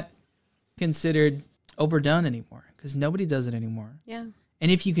is not considered overdone anymore because nobody does it anymore. Yeah. And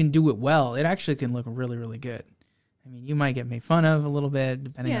if you can do it well, it actually can look really, really good. I mean, you might get made fun of a little bit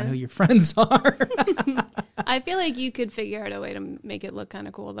depending on who your friends are. I feel like you could figure out a way to make it look kind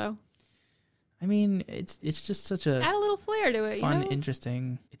of cool, though. I mean, it's just such a add a little flair to it. Fun,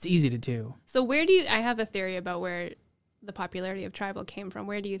 interesting. It's easy to do. So I have a theory about where the popularity of tribal came from.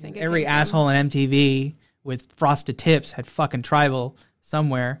 Where do you think every asshole on MTV with frosted tips had fucking tribal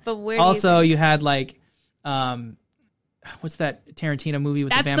somewhere? But where also you had like what's that Tarantino movie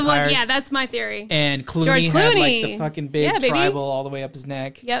with the vampires? That's the one. Yeah, that's my theory. And George Clooney had like the fucking big tribal all the way up his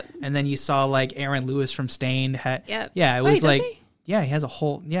neck. Yep. And then you saw like Aaron Lewis from Stained had. Yep. Yeah, it was like. Yeah, he has a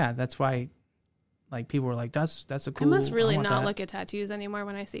whole. Yeah, that's why. Like people were like, "That's a cool." I must really not look at tattoos anymore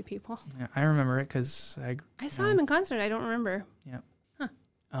when I see people. Yeah, I remember it because I saw him in concert. I don't remember. Yeah.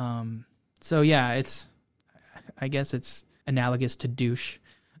 Huh. So yeah, I guess it's analogous to douche.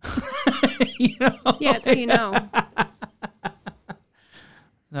 You know? Yeah, it's how you know.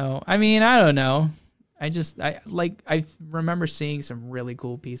 So I mean, I don't know. I remember seeing some really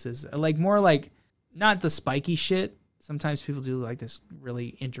cool pieces, like more like not the spiky shit. Sometimes people do like this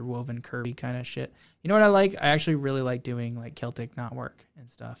really interwoven, curvy kind of shit. You know what I like? I actually really like doing like Celtic knotwork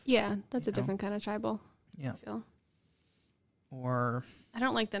and stuff. Yeah, that's a different kind of tribal. Yeah. I feel. Or I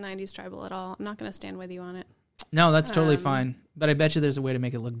don't like the 90s tribal at all. I'm not going to stand with you on it. No, that's totally fine. But I bet you there's a way to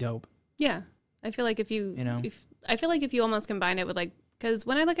make it look dope. Yeah. I feel like if you almost combine it with like, because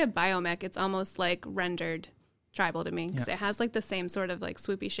when I look at Biomech, it's almost like rendered tribal to me because it has like the same sort of like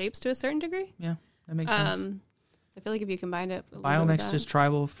swoopy shapes to a certain degree. Yeah, that makes sense. I feel like if you combined it, Biomech's just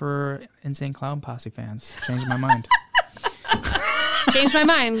tribal for Insane Clown Posse fans. Changed my mind. Change my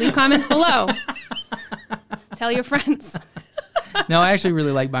mind. Leave comments below. Tell your friends. No, I actually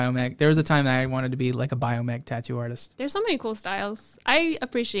really like Biomech. There was a time that I wanted to be like a Biomech tattoo artist. There's so many cool styles. I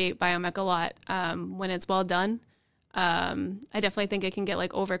appreciate Biomech a lot when it's well done. I definitely think it can get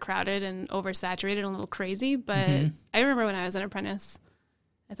like overcrowded and oversaturated and a little crazy. But I remember when I was an apprentice,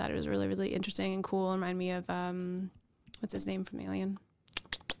 I thought it was really, really interesting and cool. It reminded me of, what's his name from Alien?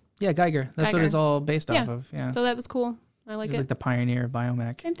 Yeah, Geiger. That's what it's all based off of. Yeah. So that was cool. I like it. He's like the pioneer of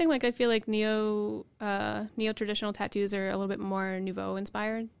Biomech. Same thing. Like I feel like neo traditional tattoos are a little bit more nouveau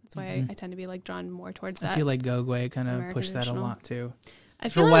inspired. That's why I tend to be like drawn more towards that. I feel like Gogwe kind of pushed that a lot too.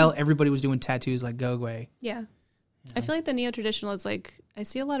 For a while, everybody was doing tattoos like Gogwe. Yeah. I feel like the neo traditional is like, I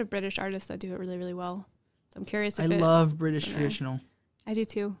see a lot of British artists that do it really, really well. So I'm curious if I love British traditional. I do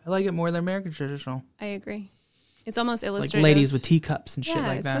too. I like it more than American traditional. I agree. It's almost illustrative. Like ladies with teacups and shit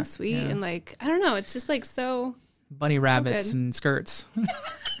like that. Yeah, it's so sweet. And like, I don't know, it's just like so... Bunny rabbits and skirts.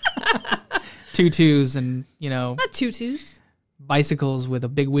 Tutus and, Not tutus. Bicycles with a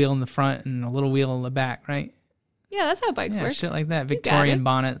big wheel in the front and a little wheel in the back, right? Yeah, that's how bikes work. Shit like that. Victorian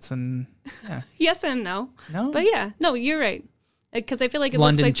bonnets and... Yeah. Yes and no. No? But yeah. No, you're right. Because I feel like it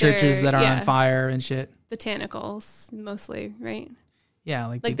London looks like churches that are on fire and shit. Botanicals, mostly, right? Yeah,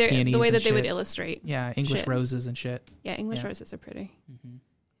 like the way that they would illustrate. Yeah, English roses and shit. Yeah, English roses are pretty.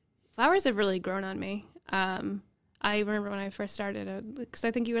 Flowers have really grown on me. I remember when I first started, because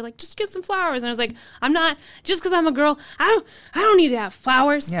I think you were like, just get some flowers. And I was like, I'm not, just because I'm a girl, I don't need to have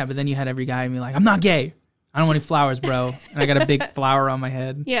flowers. Yeah, but then you had every guy be like, I'm not gay. I don't want any flowers, bro. And I got a big flower on my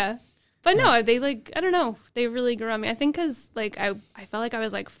head. Yeah. But no, they like, I don't know. They really grew on me. I think because like, I felt like I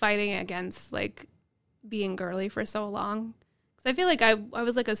was like fighting against like being girly for so long. Because I feel like I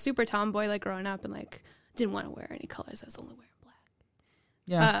was like a super tomboy like growing up and like didn't want to wear any colors. I was only wearing black.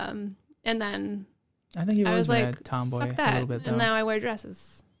 Yeah. And then I think you was like a tomboy fuck that. a little bit though. And now I wear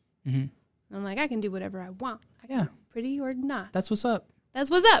dresses. Mm-hmm. And I'm like, I can do whatever I want. I can be pretty or not. That's what's up. That's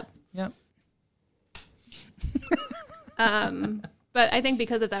what's up. Yep. But I think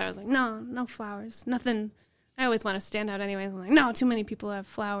because of that, I was like, no flowers, nothing. I always want to stand out anyway. I'm like, no, too many people have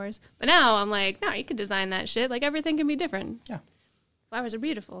flowers. But now I'm like, no, you can design that shit. Like everything can be different. Yeah. Flowers are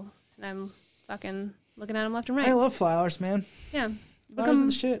beautiful. And I'm fucking looking at them left and right. I love flowers, man. Yeah. Flowers are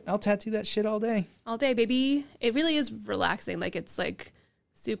the shit. I'll tattoo that shit all day. All day, baby. It really is relaxing. Like it's like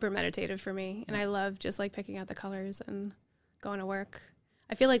super meditative for me. And I love just like picking out the colors and going to work.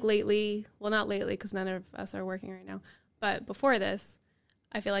 I feel like lately, well, not lately because none of us are working right now. But before this,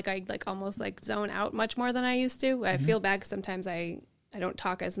 I feel like I like almost like zone out much more than I used to. I feel bad 'cause sometimes I don't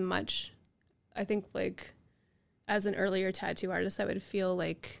talk as much. I think like as an earlier tattoo artist, I would feel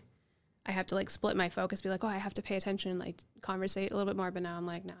like I have to like split my focus, be like, oh, I have to pay attention and like conversate a little bit more. But now I'm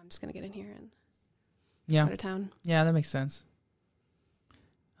like, no, I'm just going to get in here and go to town. Yeah, that makes sense.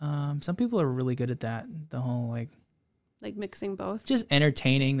 Some people are really good at that. The whole like mixing both. Just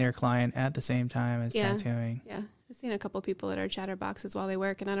entertaining their client at the same time as tattooing. Yeah. I've seen a couple people that are chatterboxes while they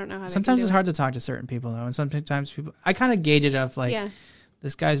work, and I don't know how. Sometimes it's hard to talk to certain people though, and sometimes people. I kind of gauge it off like,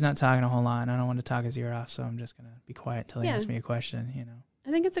 this guy's not talking a whole lot, and I don't want to talk his ear off, so I'm just gonna be quiet until he asks me a question.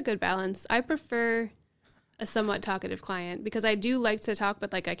 I think it's a good balance. I prefer a somewhat talkative client because I do like to talk,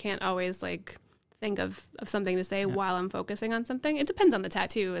 but like I can't always like think of something to say while I'm focusing on something. It depends on the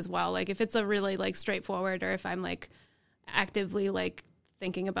tattoo as well. Like if it's a really like straightforward, or if I'm like actively like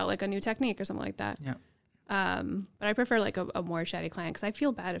thinking about like a new technique or something like that. Yeah. But I prefer like a more chatty client because I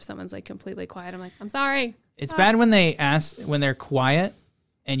feel bad if someone's like completely quiet. I'm like, I'm sorry. It's bad when they're quiet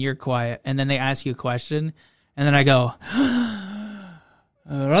and you're quiet, and then they ask you a question, and then I go,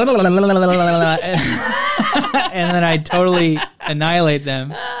 and then I totally annihilate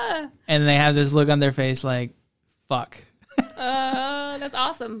them, and they have this look on their face like, fuck. That's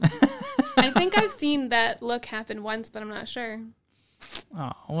awesome. I think I've seen that look happen once, but I'm not sure.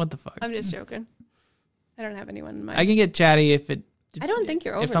 Oh, what the fuck? I'm just joking. I don't have anyone in mind. I can get chatty if it. I don't think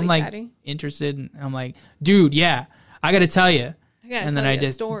you're overly if I'm like chatty. Interested, and I'm like, dude, yeah, I got to tell you. And then I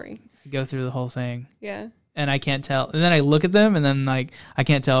just story. Go through the whole thing. Yeah. And I can't tell. And then I look at them, and then like I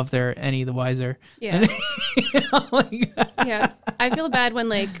can't tell if they're any the wiser. Yeah. Yeah. I feel bad when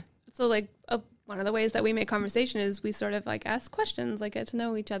like one of the ways that we make conversation is we sort of like ask questions, like get to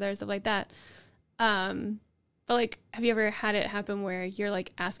know each other, stuff like that. But like, have you ever had it happen where you're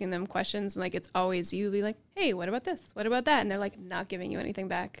like asking them questions and like it's always you be like, hey, what about this? What about that? And they're like not giving you anything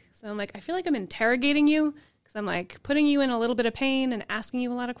back. So I'm like, I feel like I'm interrogating you because I'm like putting you in a little bit of pain and asking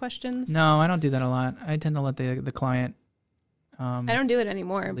you a lot of questions. No, I don't do that a lot. I tend to let the client. I don't do it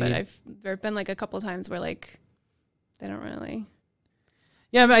anymore, lead. but there have been like a couple of times where like they don't really.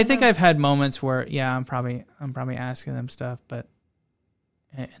 Yeah, but I think I've had moments where I'm probably asking them stuff, but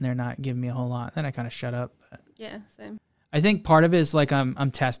and they're not giving me a whole lot. Then I kind of shut up. But yeah, same. I think part of it is like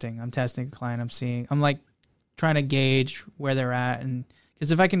I'm testing a client. I'm like trying to gauge where they're at, and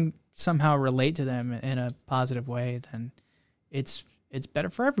because if I can somehow relate to them in a positive way, then it's better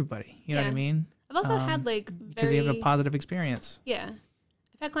for everybody. You know what I mean? I've also had because you have a positive experience. Yeah.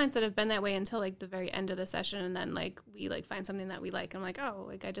 I've had clients that have been that way until like the very end of the session, and then like we like find something that we like, and I'm like, oh,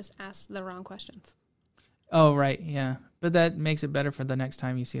 like I just asked the wrong questions. Oh, right, yeah. But that makes it better for the next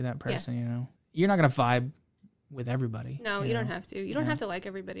time you see that person, you know. You're not going to vibe with everybody. No, you don't have to. You don't have to like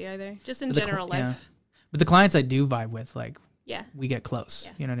everybody either. Just in general life. Yeah. But the clients I do vibe with, like, we get close.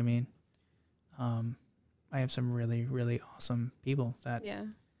 Yeah. You know what I mean? I have some really, really awesome people that, you know.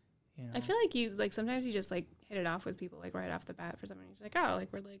 I feel like you, like, sometimes you just, like, hit it off with people, like, right off the bat for something. You're like, oh, like,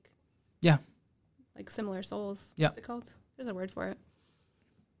 we're, like, like, similar souls. Yeah. What's it called? There's a word for it.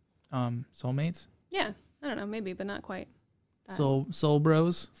 Soulmates? Yeah. I don't know. Maybe, but not quite. Soul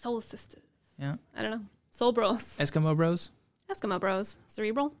bros? Soul sisters. Yeah. I don't know. Soul bros. Eskimo bros? Eskimo bros.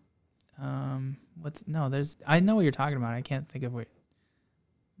 Cerebral? I know what you're talking about. I can't think of what.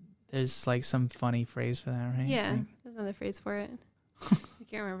 There's like some funny phrase for that, right? Yeah, there's another phrase for it. I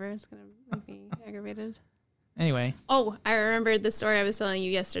can't remember. It's going to make me aggravated. Anyway. Oh, I remembered the story I was telling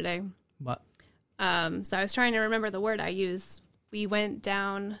you yesterday. What? So I was trying to remember the word I used. We went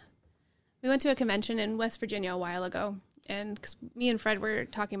to a convention in West Virginia a while ago. And 'cause me and Fred were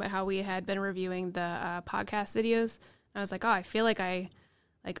talking about how we had been reviewing the podcast videos. And I was like, oh, I feel like I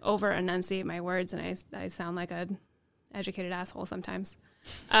like over enunciate my words and I sound like an educated asshole sometimes.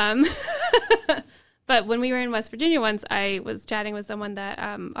 But when we were in West Virginia once, I was chatting with someone that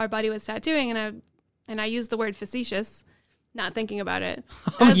our buddy was tattooing, and I used the word facetious, not thinking about it.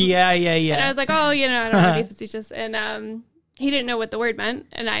 Yeah. And I was like, oh, you know, I don't want to be facetious. And he didn't know what the word meant,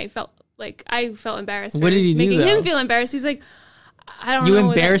 and I felt embarrassed. What did he do, making him feel embarrassed. He's like, I don't know. You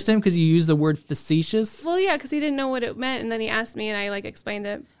embarrassed him because you used the word facetious? Well, yeah, because he didn't know what it meant, and then he asked me, and I like explained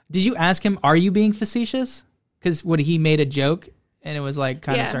it. Did you ask him, are you being facetious? Because he made a joke, and it was like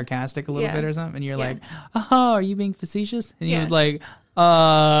kind of sarcastic a little bit or something, and you're like, oh, are you being facetious? And he was like,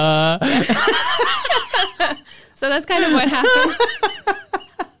 So that's kind of what happened.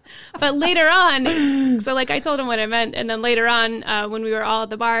 But later on, so like I told him what I meant, and then later on, when we were all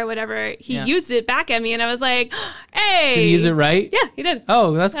at the bar or whatever, he used it back at me, and I was like, hey. Did he use it right? Yeah, he did.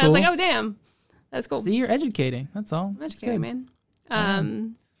 Oh, that's cool. I was like, oh, damn. That's cool. See, you're educating. That's all. I'm educating,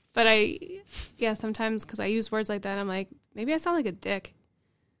 man. But sometimes because I use words like that, I'm like, maybe I sound like a dick.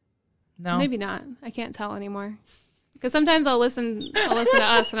 No. Maybe not. I can't tell anymore. Because sometimes I'll listen to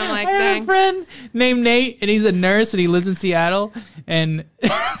us, and I'm like, I dang. have a friend named Nate, and he's a nurse, and he lives in Seattle. And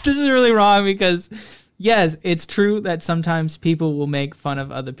this is really wrong because, yes, it's true that sometimes people will make fun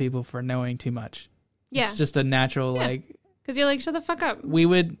of other people for knowing too much. Yeah. It's just a natural, because you're like, shut the fuck up. We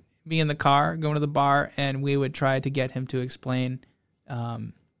would be in the car, going to the bar, and we would try to get him to explain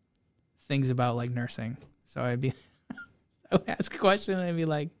things about, like, nursing. So I would ask a question, and I'd be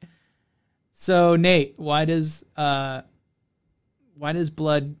like, so Nate, why does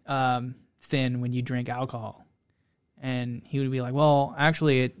blood thin when you drink alcohol? And he would be like, well,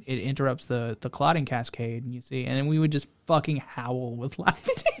 actually it interrupts the clotting cascade, and you see, and then we would just fucking howl with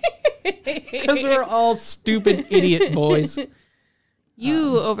laughter because we're all stupid idiot boys.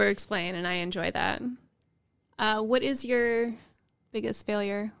 You over-explain, and I enjoy that. What is your biggest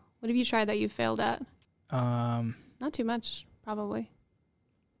failure? What have you tried that you failed at? Not too much, probably.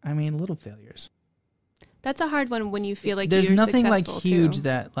 I mean, little failures. That's a hard one when you feel like there's you're nothing like successful, huge too.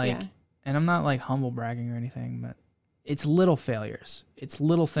 That like, and I'm not like humble bragging or anything, but it's little failures. It's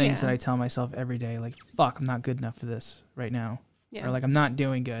little things that I tell myself every day, like, fuck, I'm not good enough for this right now. Yeah. Or like, I'm not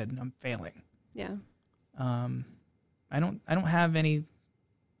doing good. I'm failing. Yeah. I don't have any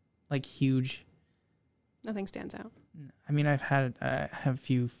like huge. Nothing stands out. I mean, I have a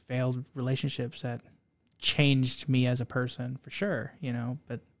few failed relationships that changed me as a person for sure, you know,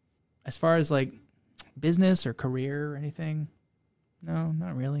 but as far as like business or career or anything, no,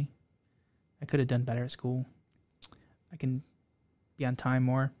 not really. I could have done better at school. I can be on time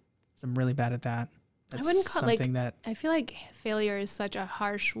more. So I'm really bad at that. That's I wouldn't call something like, I feel like failure is such a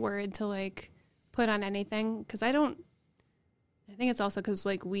harsh word to like put on anything, because I think it's also because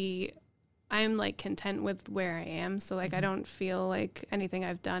like I'm like content with where I am, so like I don't feel like anything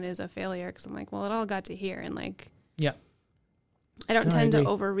I've done is a failure, because I'm like, well, it all got to here, and like I don't tend to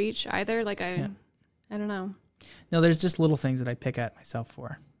overreach either. Like I don't know. No, there's just little things that I pick at myself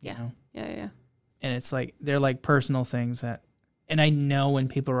for. You know? Yeah. And it's like they're like personal things that, and I know when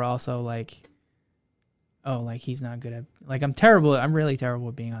people are also like oh, like he's not good at, like I'm terrible. I'm really terrible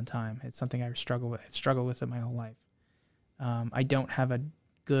at being on time. It's something I struggle with. I've struggled with it my whole life. I don't have a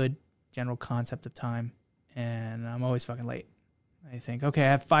good general concept of time, and I'm always fucking late. I think, okay,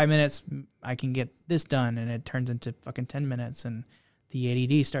 I have 5 minutes. I can get this done, and it turns into fucking 10 minutes, and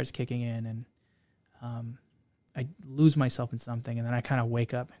the ADD starts kicking in, and I lose myself in something, and then I kind of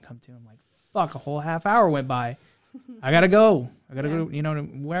wake up and come to, I'm like, fuck, a whole half hour went by. I gotta go. I gotta go, you know,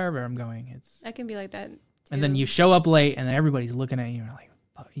 wherever I'm going. I can be like that too. And then you show up late, and then everybody's looking at you, and like,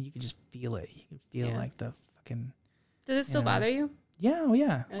 fuck, you can just feel it. You can feel like the fucking. Does it still bother you? Yeah, oh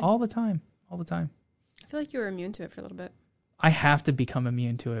yeah, really? All the time. I feel like you were immune to it for a little bit. I have to become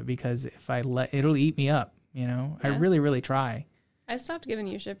immune to it because if I it'll eat me up. You know, I really, really try. I stopped giving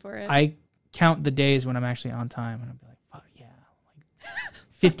you shit for it. I count the days when I'm actually on time, and I'll be like, fuck yeah, like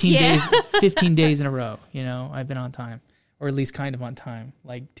 15 days in a row. You know, I've been on time, or at least kind of on time.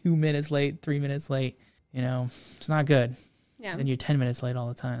 Like 2 minutes late, 3 minutes late. You know, it's not good. Yeah. And you're 10 minutes late all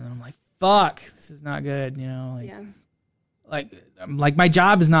the time, and I'm like, fuck, this is not good. You know, like. Yeah. Like my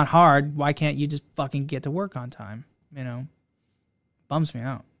job is not hard. Why can't you just fucking get to work on time? You know, bums me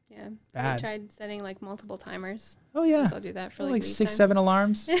out. Yeah. Bad. I tried setting like multiple timers. Oh yeah. I'll do that for like 6, times. 7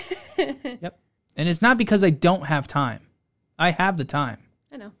 alarms. Yep. And it's not because I don't have time. I have the time.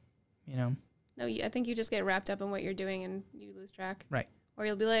 I know. You know. No, I think you just get wrapped up in what you're doing and you lose track. Right. Or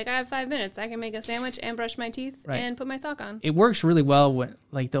you'll be like, I have 5 minutes. I can make a sandwich and brush my teeth and put my sock on. It works really well when,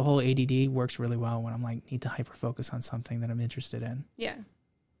 like, the whole ADD works really well when I'm like, need to hyper focus on something that I'm interested in. Yeah.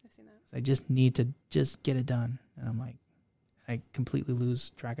 I've seen that. So I just need to just get it done. And I'm like, I completely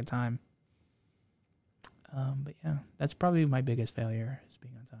lose track of time. But yeah, that's probably my biggest failure is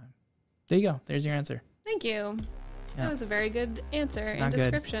being on time. There you go. There's your answer. Thank you. Yeah. That was a very good answer and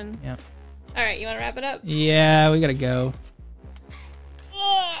description. Yeah. All right. You want to wrap it up? Yeah, we got to go.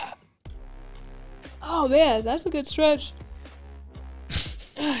 Oh man, that's a good stretch.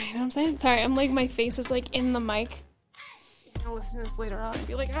 You know what I'm saying? Sorry, I'm like, my face is like in the mic. I'll listen to this later on and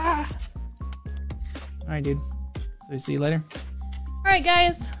be like, ah. All right, dude. So see you later. All right,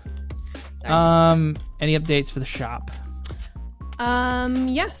 guys. Sorry. Any updates for the shop?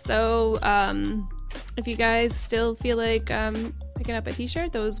 Yeah. So, if you guys still feel like picking up a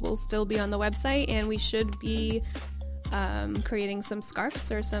t-shirt, those will still be on the website, and we should be creating some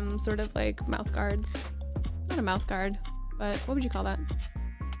scarves or some sort of like mouth guards. Not a mouth guard, but what would you call that?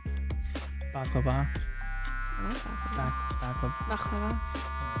 Baklava. I like baklava. Baklava.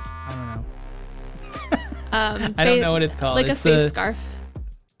 I don't know. I don't know what it's called. Like it's a face scarf.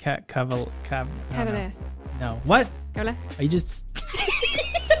 Cavalier. No. What? Cavalier. Are you just...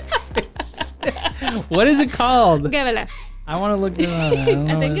 What is it called? Cavalier. I want to look it up.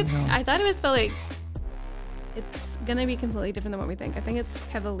 I thought it was spelled like... It's gonna be completely different than what we think. I think it's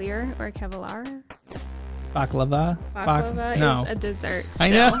cavalier or cavalier. Baklava. Baklava is a dessert. Still. I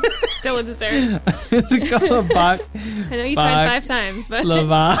know. Still a dessert. It's called I know you tried 5 times, but.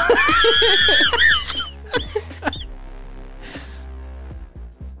 Lava.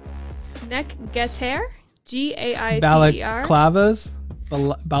 Neck Gaiter. Gaiter. Balaclavas.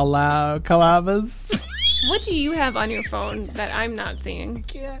 Balaclavas. What do you have on your phone that I'm not seeing?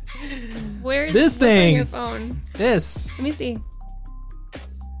 Yeah. Where is this thing on your phone? This. Let me see.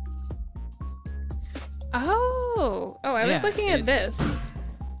 Oh, I was looking at this.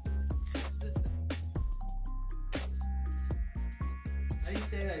 How do you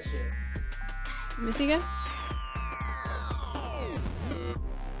say that shit? Let me see again.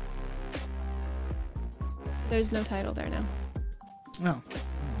 There's no title there now. No.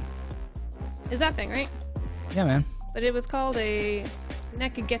 Is that thing right? Yeah, man. But it was called a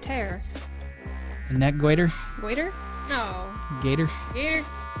neck gaiter. A neck goiter? Goiter? No. Gator? Gator.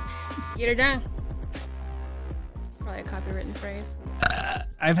 Gator down. Probably a copywritten phrase.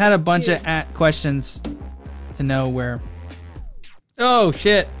 I've had a bunch of questions to know where... Oh,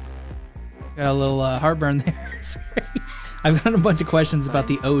 shit. Got a little heartburn there. Sorry. I've got a bunch of questions about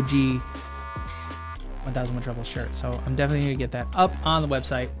the OG 1001 Trouble shirt, so I'm definitely going to get that up on the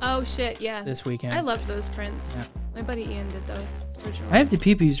website. Oh, shit, yeah. This weekend. I love those prints. Yeah. My buddy Ian did those originally. I have to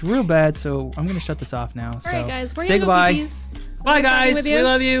pee-pees real bad, so I'm going to shut this off now. All right, guys. We're say gonna goodbye. Go pee-pees. Bye, guys. We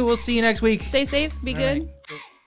love you. We'll see you next week. Stay safe. Be good. Right.